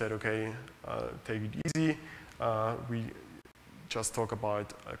assumption and said, okay, take it easy. We just talk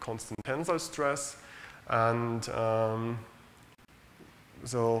about a constant tensile stress, and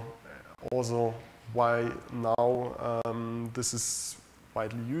so also why now this is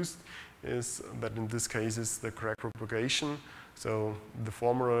widely used is that in this case is the crack propagation. So the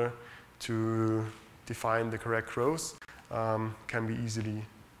formula to define the crack growth can be easily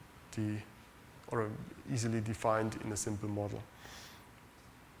defined in a simple model.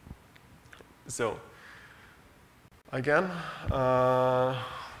 So again,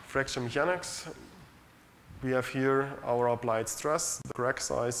 fracture mechanics. We have here our applied stress, the crack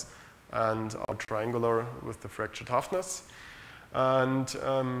size, and our triangular with the fracture toughness. And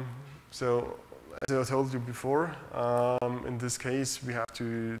so, as I told you before, in this case we have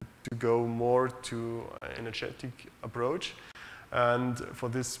to go more to an energetic approach. And for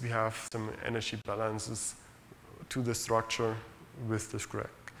this we have some energy balances to the structure with this crack.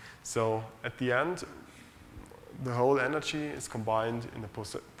 So at the end, the whole energy is combined in the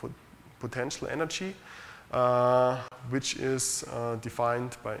potential energy, which is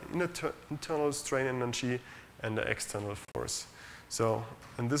defined by internal strain energy and the external force. So,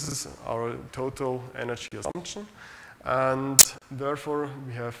 and this is our total energy assumption. And therefore,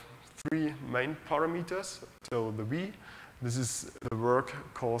 we have three main parameters. So the V, this is the work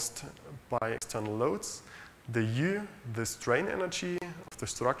caused by external loads. The U, the strain energy of the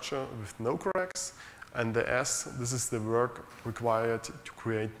structure with no cracks. And the S, this is the work required to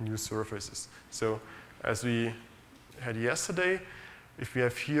create new surfaces. So as we had yesterday, if we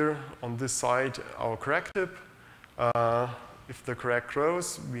have here on this side our crack tip, if the crack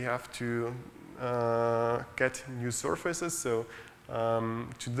grows, we have to get new surfaces. So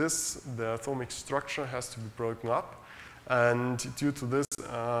to this, the atomic structure has to be broken up. And due to this,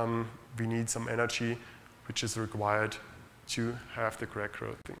 we need some energy which is required to have the crack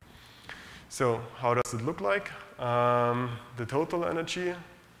growth. So how does it look like? The total energy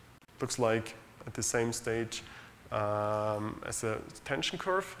looks like at the same stage as a tension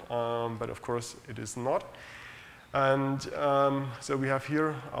curve, but of course it is not. And so we have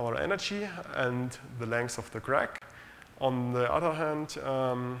here our energy and the length of the crack. On the other hand,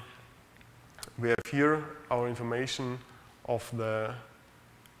 we have here our information of the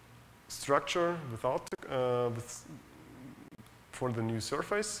structure without for the new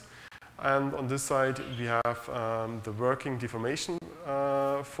surface. And on this side, we have the working deformation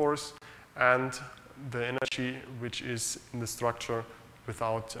force and the energy which is in the structure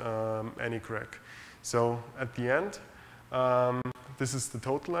without any crack. So at the end, this is the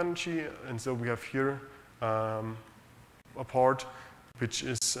total energy, and so we have here a part which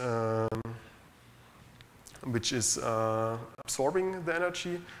is absorbing the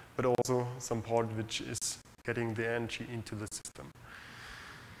energy, but also some part which is getting the energy into the system.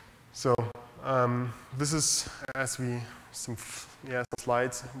 So this is, as some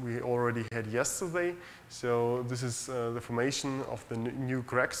slides we already had yesterday. So this is the formation of the new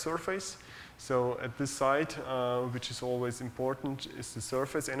crack surface. So at this side, which is always important, is the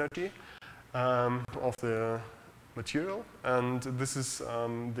surface energy of the material. And this is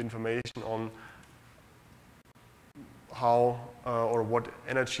the information on how or what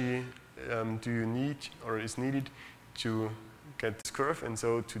energy do you need or is needed to get this curve, and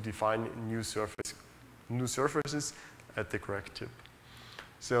so to define new surfaces at the crack tip.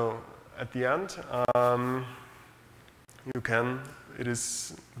 So at the end, it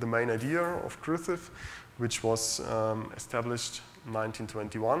is the main idea of Griffith, which was established in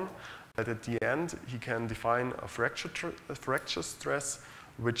 1921, that at the end he can define a fracture stress,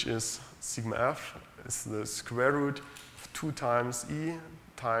 which is sigma f, is the square root of 2 times E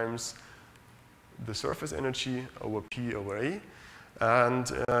times the surface energy over P over A.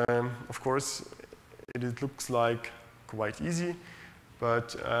 And of course, it looks like quite easy,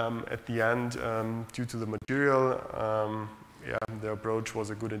 but at the end, due to the material, the approach was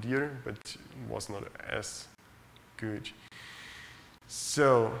a good idea, but was not as good.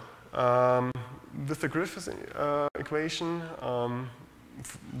 So with the Griffith equation,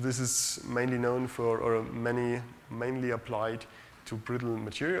 this is mainly known for, or mainly applied to brittle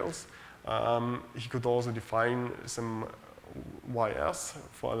materials. He could also define some YS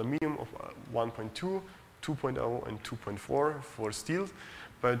for aluminium of 1.2, 2.0, and 2.4 for steel.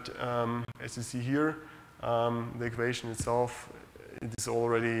 But as you see here, the equation itself, it is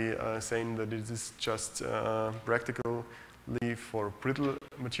already saying that it is just practically for brittle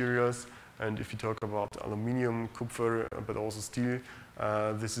materials. And if you talk about aluminium, copper, but also steel,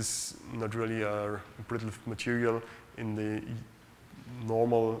 this is not really a brittle material in the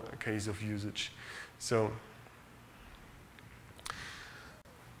normal case of usage. So,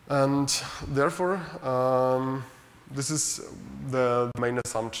 and therefore, this is the main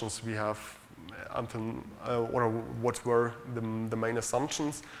assumptions we have or what were the main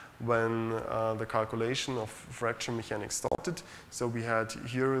assumptions when the calculation of fracture mechanics started. So we had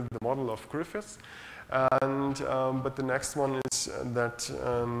here the model of Griffiths, and but the next one is that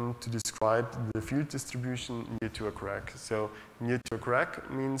to describe the field distribution near to a crack. So near to a crack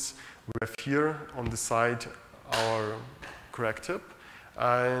means we have here on the side our crack tip,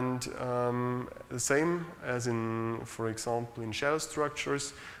 and the same as in, for example, in shell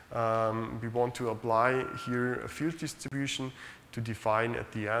structures, we want to apply here a field distribution to define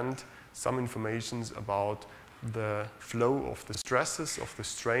at the end some information about the flow of the stresses, of the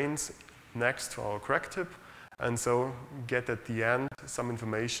strains next to our crack tip, and so get at the end some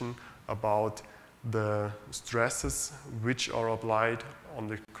information about the stresses which are applied on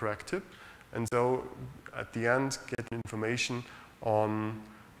the crack tip, and so at the end get information on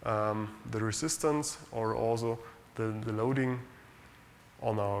the resistance or also the loading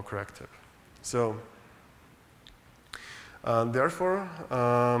on our crack tip. So therefore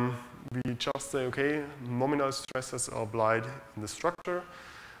we just say, okay, nominal stresses are applied in the structure.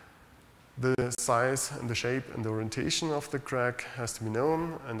 The size and the shape and the orientation of the crack has to be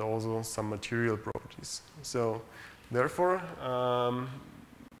known, and also some material properties. So therefore,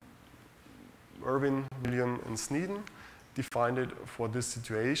 Irwin, William, and Sneeden defined it for this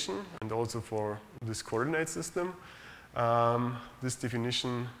situation and also for this coordinate system. This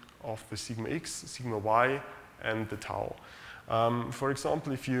definition of the sigma x, sigma y, and the tau. For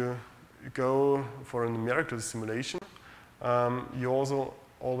example, if you go for a numerical simulation, you also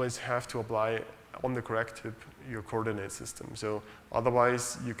always have to apply on the crack tip your coordinate system. So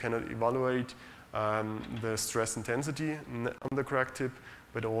otherwise you cannot evaluate the stress intensity on the crack tip,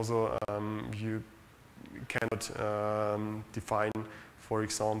 but also you cannot define, for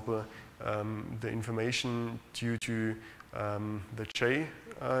example, the information due to the J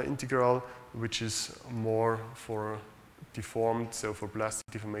integral, which is more for deformed, so for plastic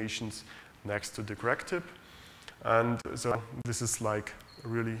deformations next to the crack tip. And so this is like a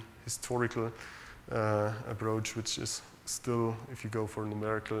really historical approach, which is still, if you go for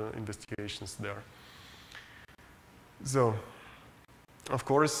numerical investigations, there. So, of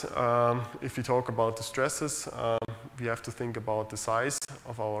course, if we talk about the stresses, we have to think about the size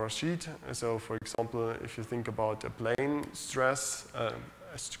of our sheet. So, for example, if you think about a plane stress, a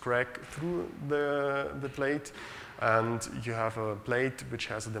crack through the plate, and you have a plate which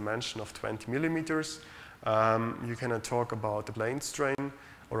has a dimension of 20 millimeters, you cannot talk about a plane strain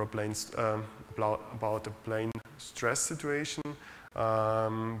or a plane about a plane stress situation.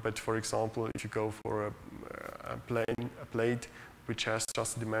 But for example, if you go for a plate which has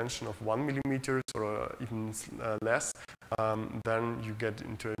just a dimension of 1 millimeter or even less, then you get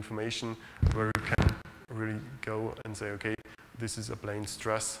into information where you can really go and say, okay, this is a plane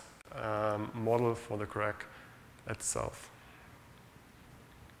stress model for the crack itself.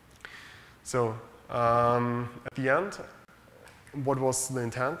 So at the end, what was the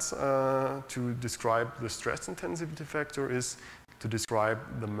intent to describe the stress intensity factor is to describe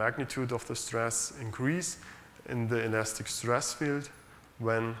the magnitude of the stress increase in the elastic stress field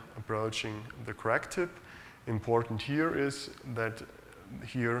when approaching the crack tip. Important here is that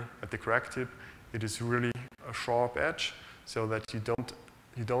here at the crack tip, it is really a sharp edge, so that you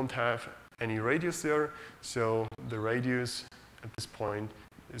don't have any radius there. So the radius at this point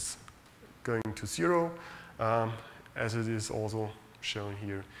is going to 0, as it is also shown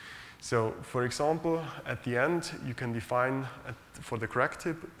here. So, for example, at the end, you can define for the crack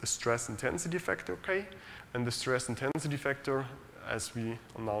tip the stress intensity factor K, and the stress intensity factor, as we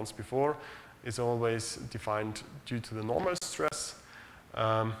announced before, is always defined due to the normal stress,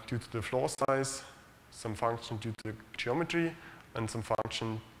 due to the floor size, some function due to the geometry, and some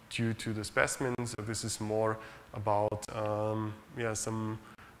function due to the specimen. So this is more about some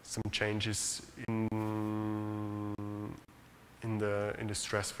changes in the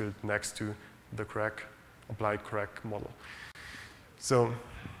stress field next to the applied crack model. So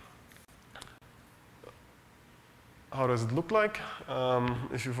how does it look like?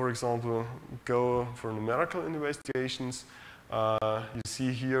 If you, for example, go for numerical investigations, you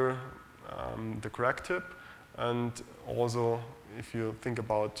see here the crack tip, and also if you think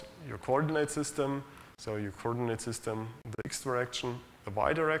about your coordinate system, so your coordinate system, the x direction, the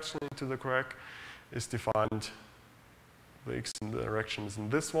y direction into the crack is defined. The x direction is in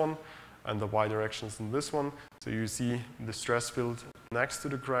this one, and the y direction is in this one. So you see the stress field next to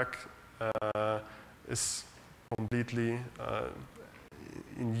the crack is completely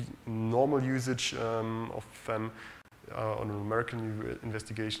in normal usage of on a numerical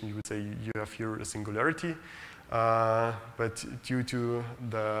investigation. You would say you have here a singularity. but due to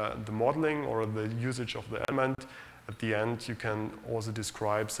the modeling or the usage of the element, at the end you can also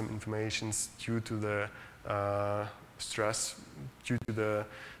describe some informations due to the stress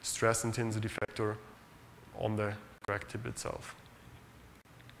intensity factor on the crack tip itself.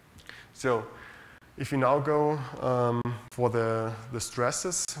 So if we now go for the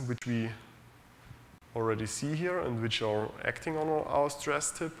stresses which we already see here and which are acting on our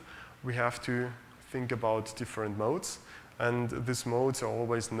stress tip, we have to think about different modes. And these modes are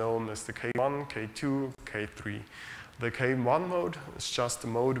always known as the K1, K2, K3. The K1 mode is just a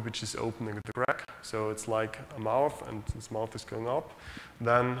mode which is opening the crack. So it's like a mouth, and this mouth is going up.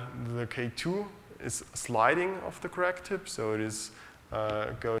 Then the K2 is sliding of the crack tip, so it is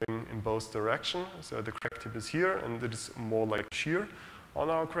going in both directions. So the crack tip is here, and it is more like shear on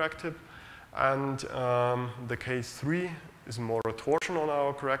our crack tip. And the K3 is more a torsion on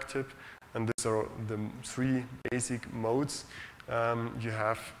our crack tip. And these are the three basic modes you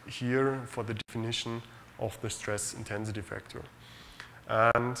have here for the definition of the stress intensity factor.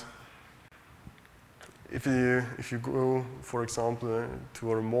 And if you go, for example,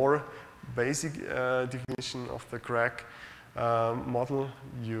 to a more basic definition of the crack model,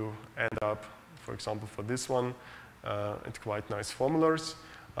 you end up, for example, for this one, at quite nice formulas,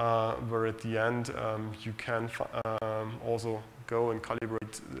 where at the end you can also go and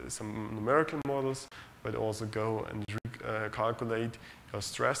calibrate some numerical models, but also go and calculate your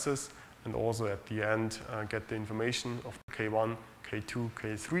stresses, and also at the end get the information of K1, K2,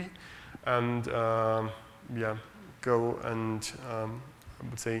 K3, and yeah, go and I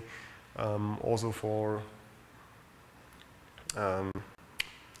would say also for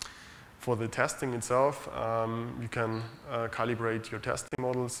the testing itself, you can calibrate your testing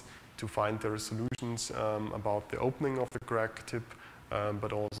models to find the solutions about the opening of the crack tip,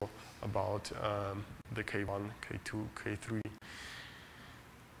 but also about the K1, K2, K3.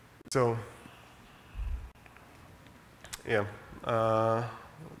 So, yeah,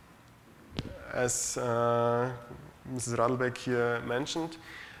 as Mrs. Radlbeck here mentioned,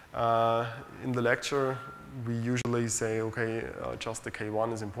 in the lecture we usually say, okay, just the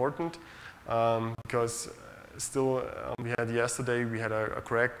K1 is important, because still we had yesterday, we had a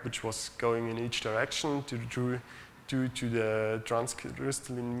crack which was going in each direction due to the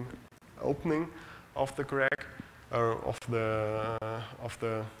transcrystalline opening of the crack, or of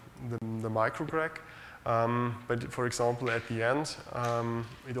the micro crack. But for example, at the end,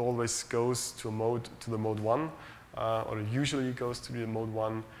 it always goes to the mode 1, or it usually goes to the mode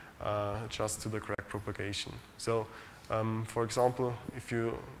 1, just to the crack propagation. So, for example, if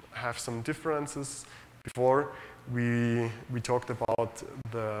you have some differences, before we talked about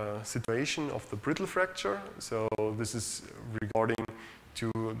the situation of the brittle fracture. So this is regarding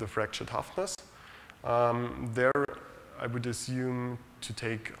to the fracture toughness. There, I would assume to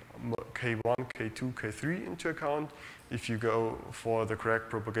take K1, K2, K3 into account if you go for the crack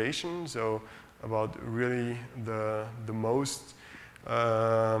propagation. So about really the most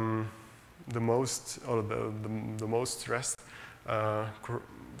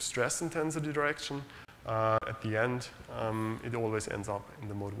stress intensity direction. At the end, it always ends up in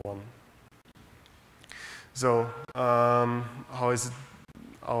the mode 1. So how is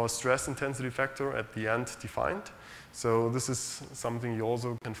our stress intensity factor at the end defined? So this is something you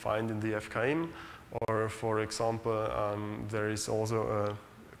also can find in the FKM, or for example, there is also a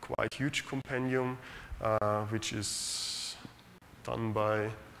quite huge compendium which is done by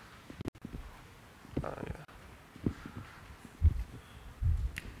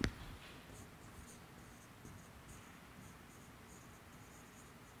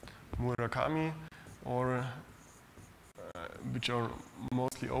Murakami, or which are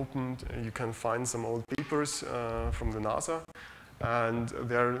mostly opened. You can find some old papers from the NASA, and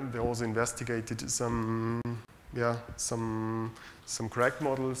there they also investigated some crack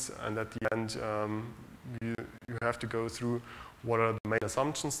models, and at the end you have to go through what are the main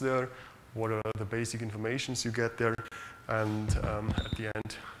assumptions there, what are the basic informations you get there, and at the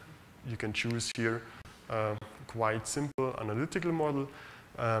end you can choose here a quite simple analytical model,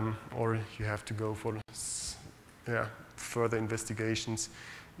 or you have to go for further investigations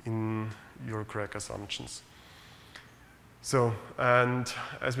in your crack assumptions. So, and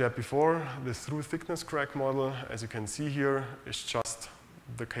as we had before, the through thickness crack model, as you can see here, is just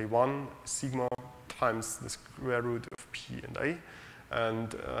the K1 sigma times the square root of P and A.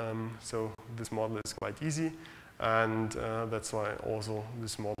 And so this model is quite easy, and that's why also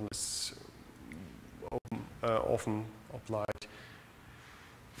this model is often applied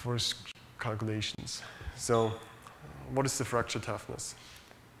for calculations. So what is the fracture toughness?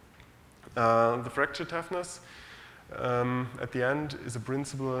 The fracture toughness at the end is a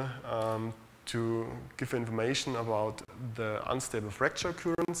principle to give information about the unstable fracture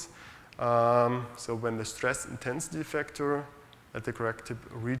occurrence. So when the stress intensity factor at the crack tip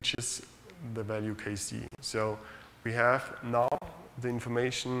reaches the value Kc. So we have now the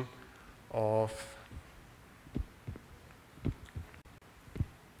information of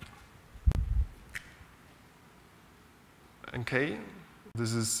Nk.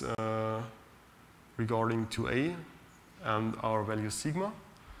 This is regarding to A and our value sigma.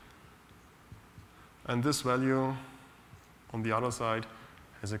 And this value on the other side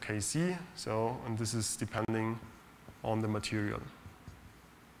has a Kc, so, and this is depending on the material.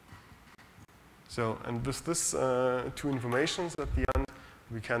 So, and with this two informations at the end,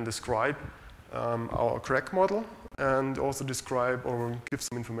 we can describe our crack model and also describe or give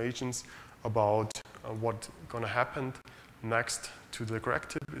some informations about what's going to happen next to the crack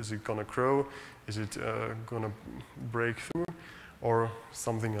tip. Is it going to grow? Is it going to break through? Or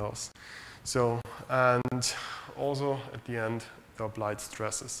something else? So, and also at the end, the applied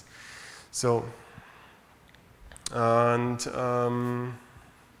stresses. So, and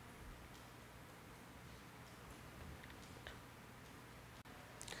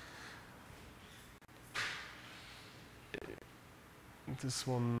this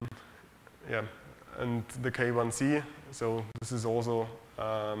one, yeah, and the K1C. So this is also,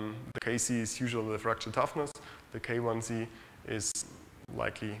 the Kc is usually the fracture toughness. The K1C is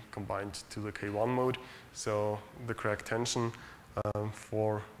likely combined to the K1 mode. So the crack tension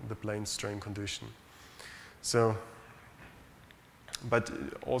for the plane strain condition. So, but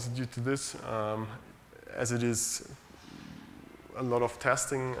also due to this, as it is a lot of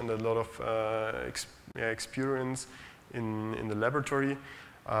testing and a lot of experience in the laboratory,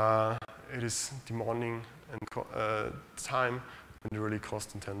 it is demanding and time and really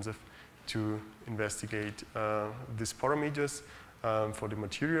cost intensive to investigate these parameters for the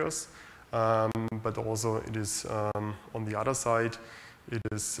materials, but also it is on the other side, it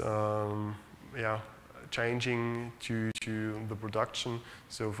is changing to the production.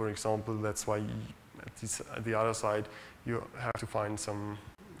 So for example, that's why at the other side you have to find some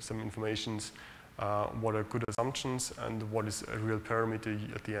informations, what are good assumptions and what is a real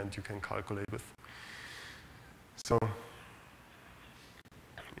parameter at the end you can calculate with. So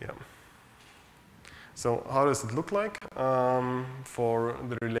yeah. So how does it look like for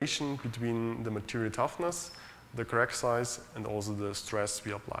the relation between the material toughness, the crack size, and also the stress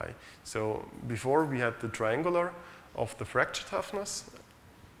we apply? So before we had the triangular of the fracture toughness,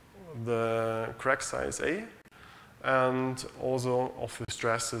 the crack size A, and also of the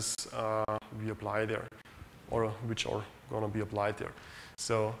stresses we apply there, or which are going to be applied there.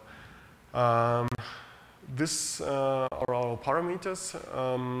 So these are our parameters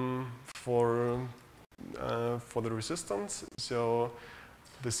for the resistance. So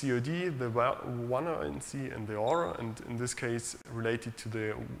the COD, the 1C and the R, and in this case related to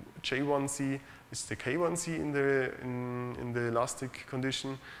the J1C is the K1C in the elastic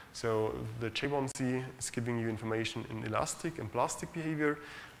condition. So the J1C is giving you information in elastic and plastic behavior.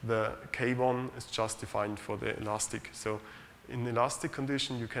 The K1 is just defined for the elastic. So in elastic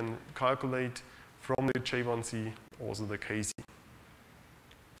condition you can calculate from the J1C also the Kc.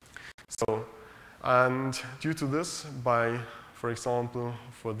 So, and due to this, for example,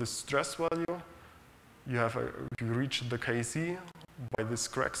 for this stress value, you reach the Kc by this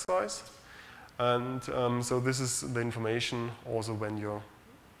crack size. And so this is the information also when your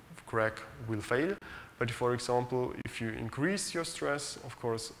crack will fail. But for example, if you increase your stress, of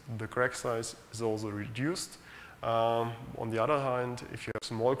course, the crack size is also reduced. On the other hand, if you have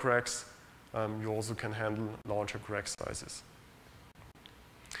small cracks, you also can handle larger crack sizes.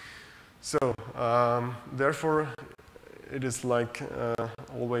 So, therefore, it is like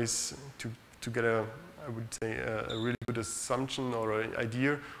always to get I would say, a really good assumption or an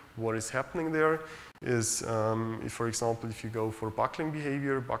idea what is happening there is, if, for example, if you go for buckling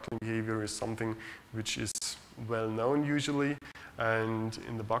behavior is something which is well known usually, and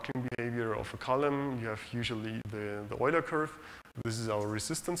in the buckling behavior of a column, you have usually the Euler curve. This is our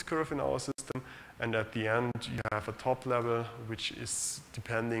resistance curve in our system, and at the end, you have a top level which is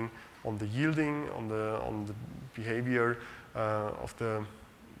depending on the yielding, on the behavior of the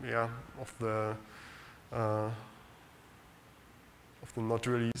not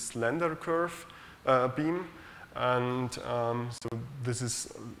really slender curve beam, and so this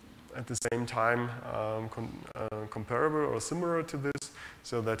is at the same time comparable or similar to this,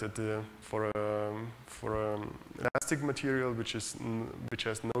 so that for an elastic material which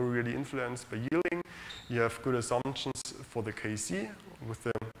has no really influence by yielding, you have good assumptions for the Kc with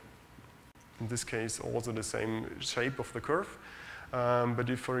the in this case also the same shape of the curve. But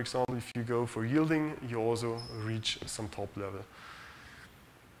if, for example, if you go for yielding, you also reach some top level.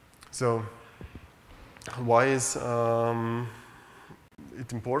 So why is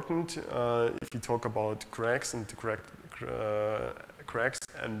it important if you talk about cracks and cracks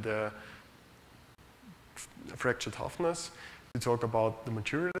and fracture toughness? We talk about the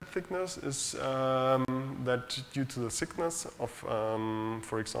material thickness is that due to the thickness of,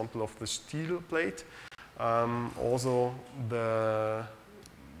 for example, of the steel plate, also the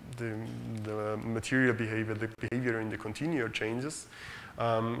material behavior, the behavior in the continuer changes.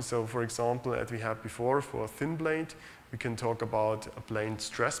 So, for example, as we had before, for a thin plate, we can talk about a plane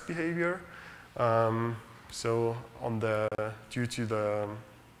stress behavior. So, due to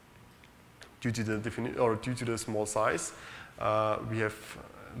the small size, we have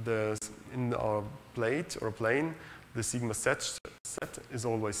in our plate or plane, the sigma set is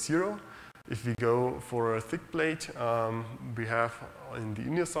always 0. If we go for a thick plate, we have in the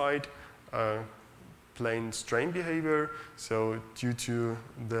inner side plane strain behavior. So due to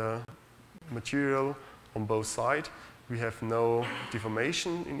the material on both sides, we have no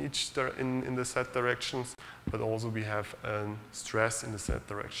deformation in the set directions, but also we have stress in the set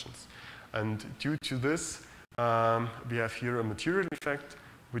directions. And due to this, we have here a material effect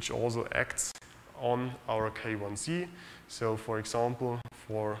which also acts on our K1C. So for example,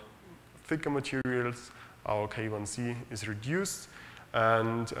 for thicker materials, our K1C is reduced,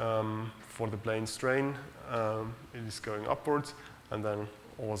 and for the plane strain, it is going upwards, and then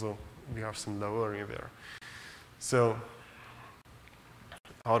also we have some lowering there. So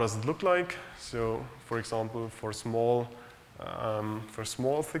how does it look like? So for example, for small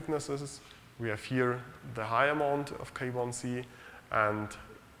thicknesses, we have here the high amount of K1C, and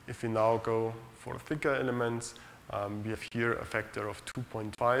if we now go for thicker elements, we have here a factor of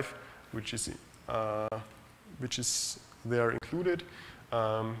 2.5, which is there included,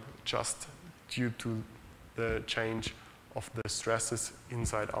 just due to the change of the stresses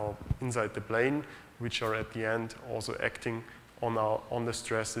inside the plane, which are at the end also acting on the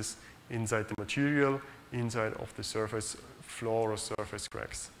stresses inside the material, inside of the surface floor or surface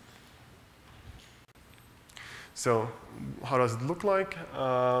cracks. So how does it look like?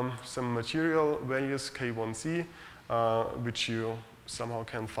 Some material values K1C, which you somehow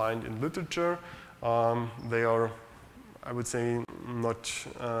can find in literature. They are, I would say, not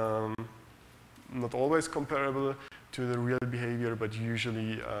always comparable to the real behavior, but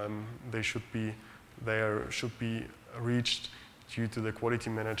usually they should be reached due to the quality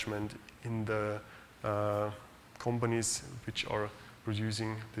management in the companies which are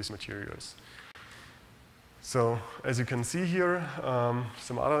producing these materials. So as you can see here,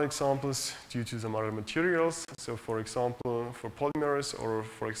 some other examples due to some other materials. So for example, for polymers or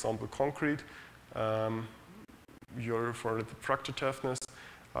for example concrete, for the fracture toughness,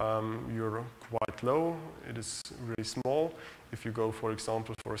 you're quite low. It is really small. If you go, for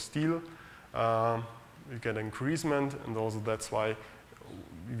example, for steel, you get increasement, and also that's why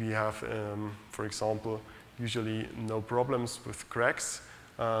we have, for example, usually no problems with cracks.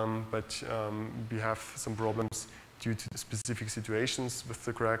 But we have some problems due to the specific situations with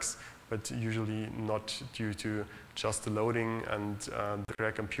the cracks, but usually not due to just the loading and the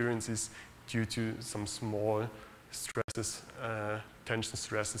crack appearances due to some small stresses, tension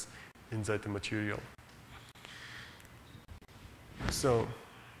stresses inside the material. So,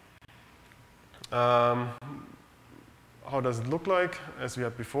 how does it look like as we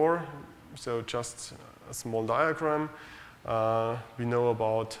had before? So just a small diagram. We know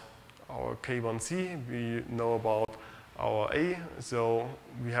about our K1C, we know about our A, so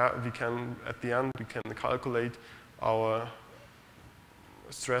we can at the end we can calculate our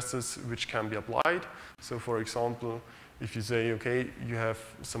stresses which can be applied. So for example, if you say, okay, you have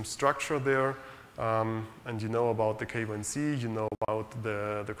some structure there, and you know about the K1C, you know about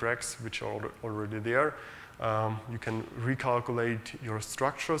the cracks which are already there, you can recalculate your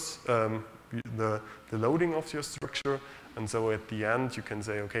structures, the loading of your structure. And so at the end, you can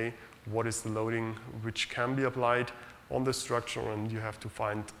say, okay, what is the loading which can be applied on the structure? And you have to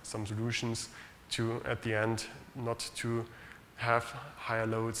find some solutions to, at the end, not to have higher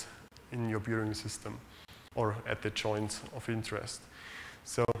loads in your bearing system or at the joints of interest.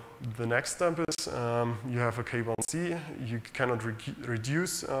 So the next step is you have a K1C. You cannot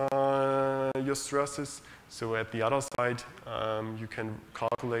reduce your stresses. So at the other side, you can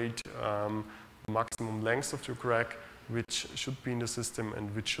calculate the maximum length of your crack, which should be in the system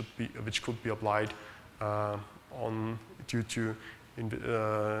and which could be applied due to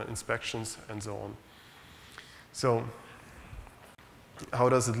inspections and so on. So how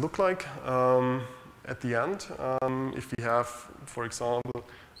does it look like at the end? If we have, for example,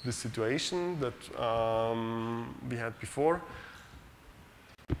 this situation that we had before.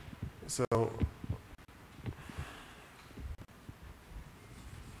 So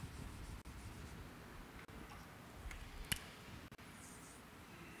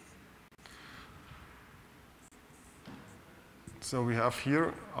we have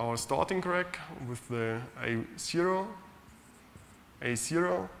here our starting crack with the A0,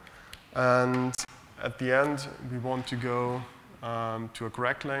 and at the end we want to go to a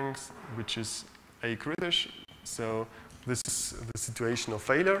crack length which is A critisch. So this is the situation of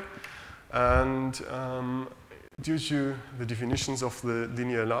failure, and due to the definitions of the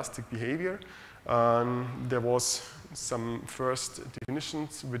linear elastic behavior, there was some first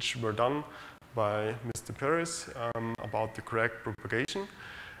definitions which were done by Mr. Perez about the crack propagation,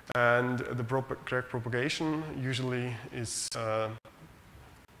 and the crack propagation usually is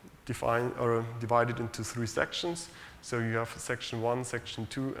defined or divided into 3 sections. So you have section 1, section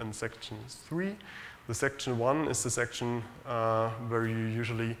 2, and section 3. The section 1 is the section where you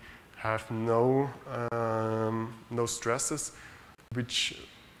usually have no stresses which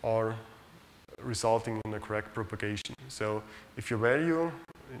are resulting in a crack propagation. So if your value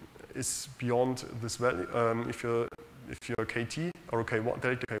is beyond this value, if your KT or K1,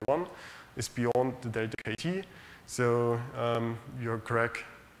 delta K1 is beyond the delta KT, so your crack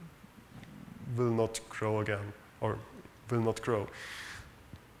will not grow again, or will not grow.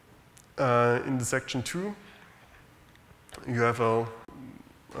 In the section 2, you have a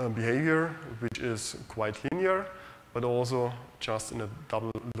behavior which is quite linear, but also just in a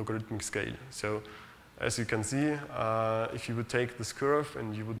double logarithmic scale. So as you can see, if you would take this curve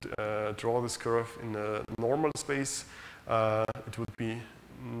and you would draw this curve in a normal space, it would be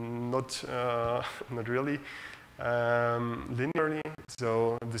not really linearly.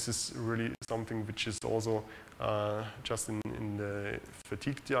 So this is really something which is also just in the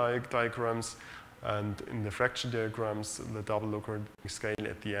fatigue diagrams and in the fracture diagrams. The double logarithmic scale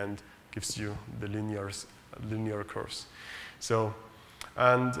at the end gives you the linear curves. So,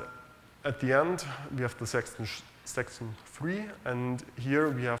 and at the end we have the section 3, and here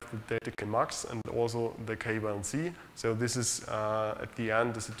we have the delta K max and also the K1C. So this is at the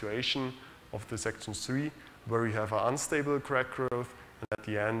end the situation of the section 3, where we have an unstable crack growth, and at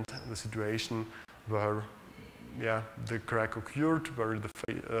the end the situation where the crack occurred, where the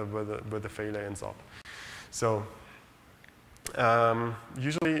failure ends up. So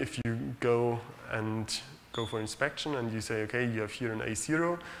usually if you go for inspection and you say, okay, you have here an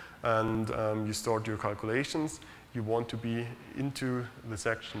A0, and you start your calculations, you want to be into the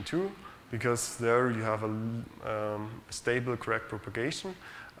section 2, because there you have a stable crack propagation,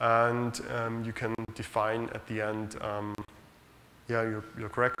 and you can define at the end your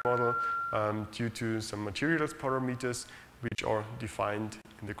crack model due to some materials parameters which are defined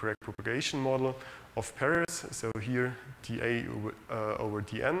in the crack propagation model of Perez. So here dA over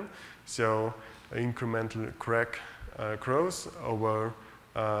dN, so incremental crack growth over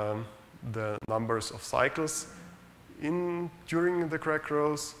the numbers of cycles during the crack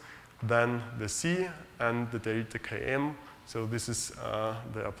growth, then the C and the delta Km. So this is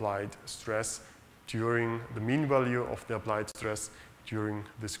the applied stress during the mean value of the applied stress during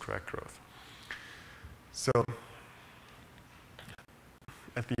this crack growth. So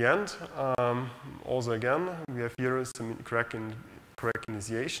at the end, also again, we have here some crack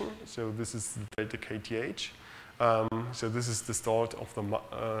initiation. So this is the delta KTH. So this is the start of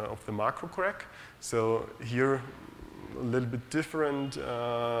the macro crack. So here a little bit different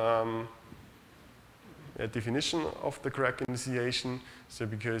definition of the crack initiation. So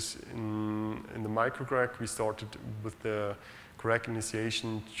because in the micro crack we started with the crack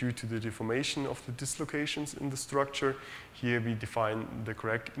initiation due to the deformation of the dislocations in the structure. Here we define the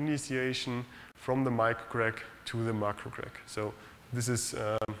crack initiation from the micro crack to the macro crack. So this is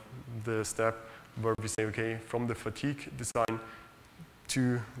the step where we say, okay, from the fatigue design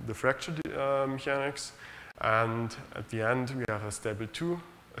to the fracture mechanics, and at the end we have a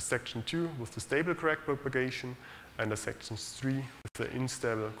section 2 with the stable crack propagation, and a section 3 with the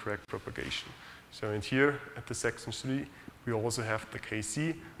instable crack propagation. So and here at the section 3 we also have the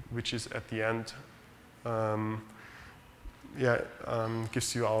Kc, which is at the end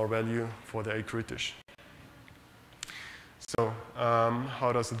gives you our value for the A critisch. So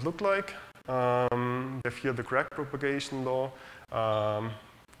how does it look like? We have here the crack propagation law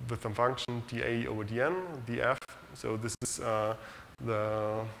with the function dA over dN, dF. So this is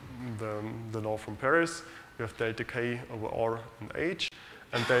the law from Perez. We have delta K over R and H,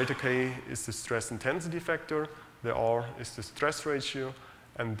 and delta K is the stress intensity factor, the R is the stress ratio,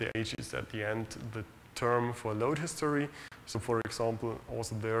 and the H is at the end the term for load history. So for example,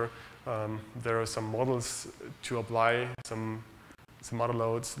 also there are some models to apply some other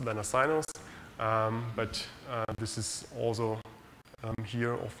loads than a sinus, but this is also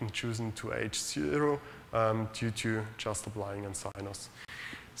here often chosen to H0 due to just applying a sinus.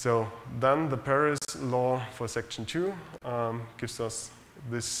 So then the Paris law for section 2 gives us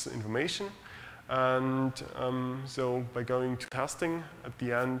this information. And so by going to testing, at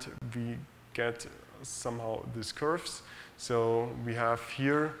the end we get somehow these curves. So we have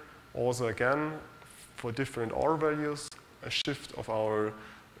here also again for different R values a shift of our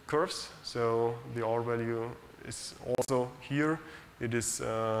curves. So the R value is also here. It is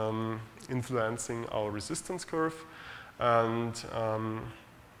influencing our resistance curve. And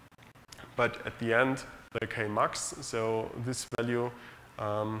but at the end, the K max, so this value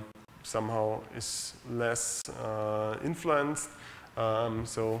somehow is less influenced.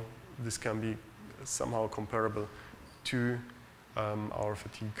 So this can be somehow comparable to our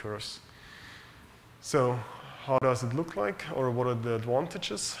fatigue curves. So how does it look like, or what are the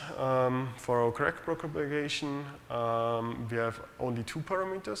advantages? For our crack propagation, we have only 2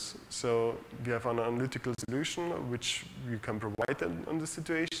 parameters. So we have an analytical solution which we can provide in this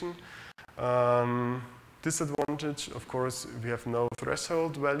situation. Disadvantage, of course, we have no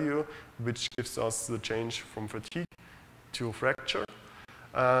threshold value, which gives us the change from fatigue to fracture.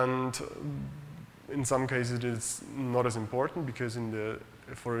 And in some cases, it is not as important because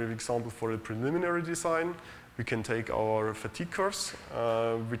for example, for the preliminary design, we can take our fatigue curves,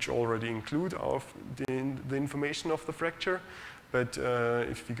 which already include the information of the fracture. But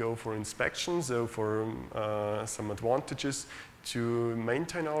if we go for inspection, so for some advantages to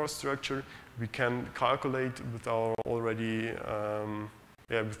maintain our structure, we can calculate with our already,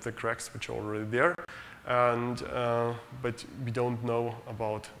 with the cracks which are already there, and but we don't know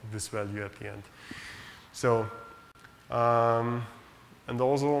about this value at the end. So, and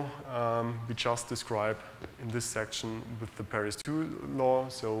also we just describe in this section with the Paris 2 law,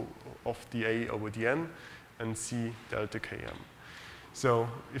 so of the A over the N and C delta Km. So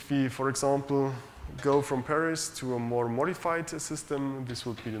if we, for example, go from Paris to a more modified system, this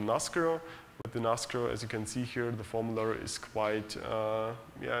would be the NUSCR. With the NUSCR, as you can see here, the formula is quite,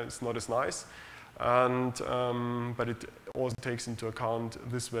 it's not as nice. And, but it also takes into account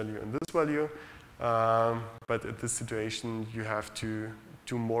this value and this value. But at this situation, you have to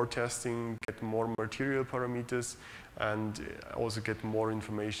do more testing, get more material parameters, and also get more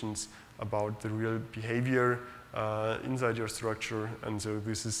information about the real behavior inside your structure. And so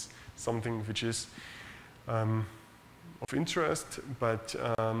this is something which is of interest, but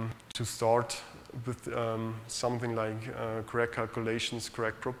to start with something like crack calculations,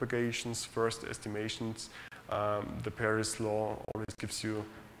 crack propagations, first estimations, the Paris law always gives you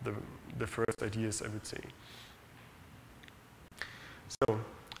the first ideas, I would say. So,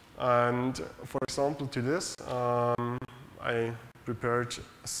 and for example to this, I prepared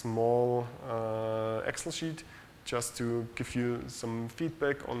a small Excel sheet just to give you some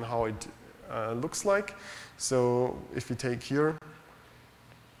feedback on how it looks like. So if we take here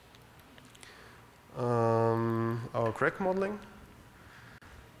our crack modeling,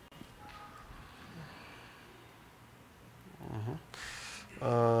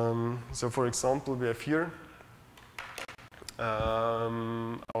 so for example, we have here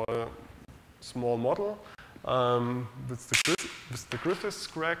our small model with the Griffiths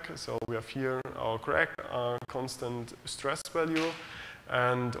crack. So we have here our crack, constant stress value,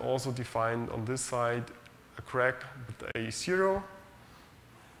 and also defined on this side a crack with A0,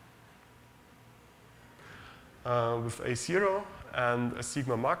 and a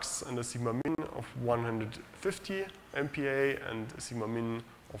sigma max and a sigma min of 150 MPa and a sigma min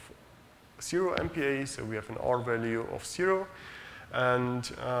of 0 MPa. So we have an R value of 0,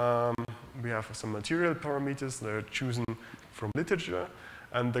 and we have some material parameters that are chosen from literature.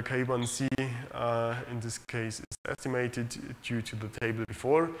 And the K1C in this case is estimated due to the table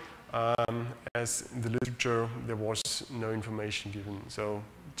before, as in the literature there was no information given. So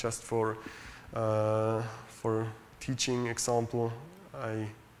just for teaching example, I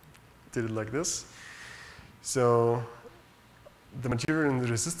did it like this. So the material and the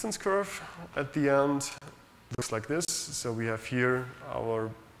resistance curve at the end looks like this. So we have here our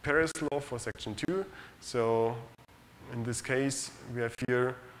Paris law for section 2. So in this case, we have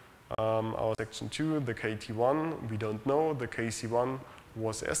here our section 2, the KT1, we don't know. The KC1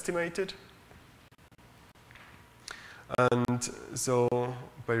 was estimated. And so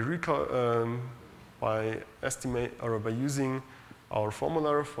by using our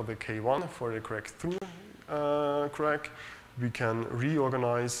formula for the K1 for the crack through crack, we can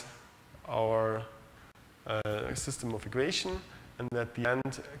reorganize our system of equation, and at the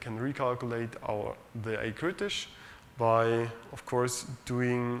end can recalculate the A critical by, of course,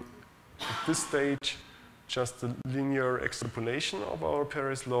 doing at this stage just a linear extrapolation of our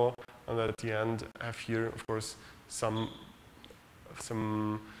Paris law, and at the end have here, of course, some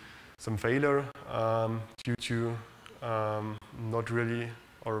failure due to not really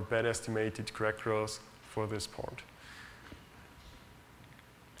or bad estimated crack growth for this part.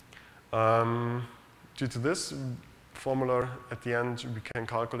 Due to this formula, at the end we can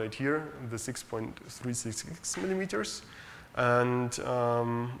calculate here the 6.366 millimeters, and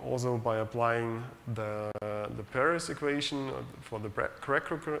also by applying the Paris equation for the crack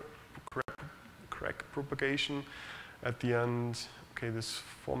propagation at the end. Okay, this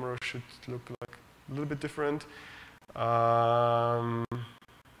formula should look like a little bit different.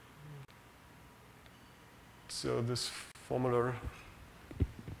 So this formula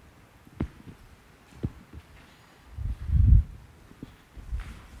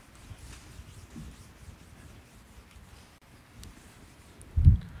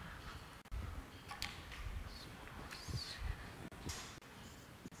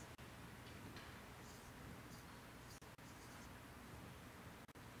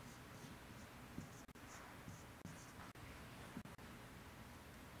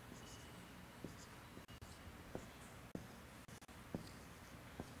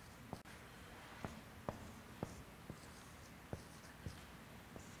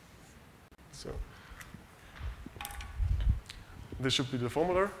so this should be the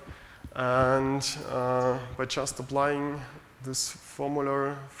formula, and by just applying this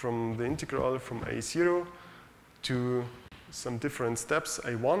formula from the integral from A0 to some different steps,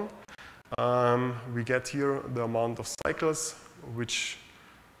 A1, we get here the amount of cycles which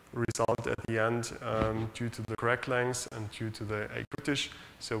result at the end due to the crack length and due to the A critical,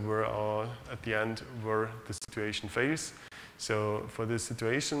 so where at the end where the situation fails. So for this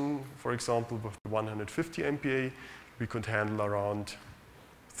situation, for example, with the 150 MPa, we could handle around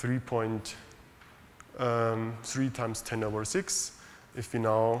 3.3 times 10⁶. If we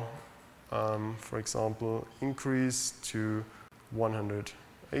now, for example, increase to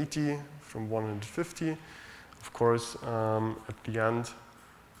 180 from 150, of course, at the end,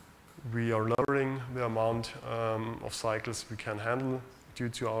 we are lowering the amount of cycles we can handle due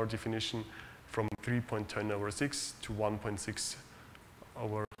to our definition from 3.10⁶ to 1.6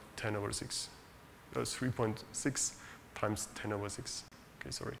 over 10⁶. 3.6 times 10⁶.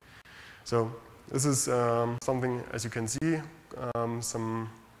 Okay, sorry. So this is something, as you can see, some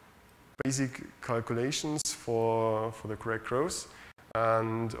basic calculations for the crack growth,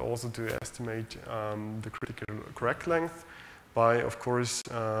 and also to estimate the critical crack length by, of course,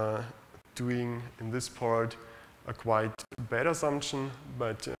 doing in this part a quite bad assumption,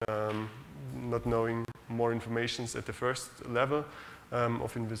 but not knowing more information at the first level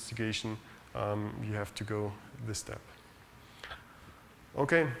of investigation, you have to go this step.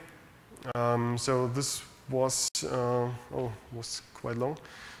 Okay, so this was was quite long.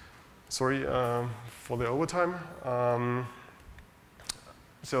 Sorry for the overtime.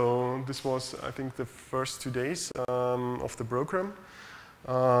 So this was, I think, the first 2 days of the program.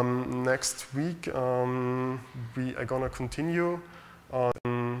 Next week we are gonna continue on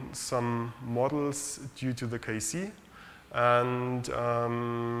some models due to the KC, and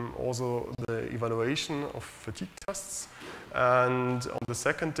also the evaluation of fatigue tests. And on the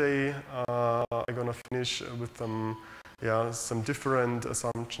second day, I'm gonna finish with some different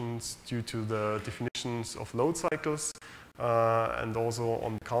assumptions due to the definitions of load cycles, and also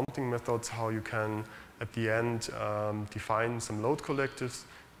on the counting methods, how you can, at the end, define some load collectives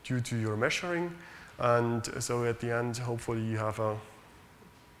due to your measuring. And so at the end, hopefully you have a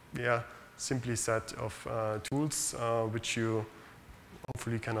simply set of tools which you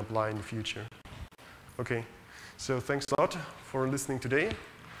hopefully can apply in the future. Okay, so thanks a lot for listening today,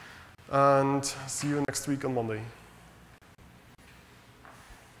 and see you next week on Monday.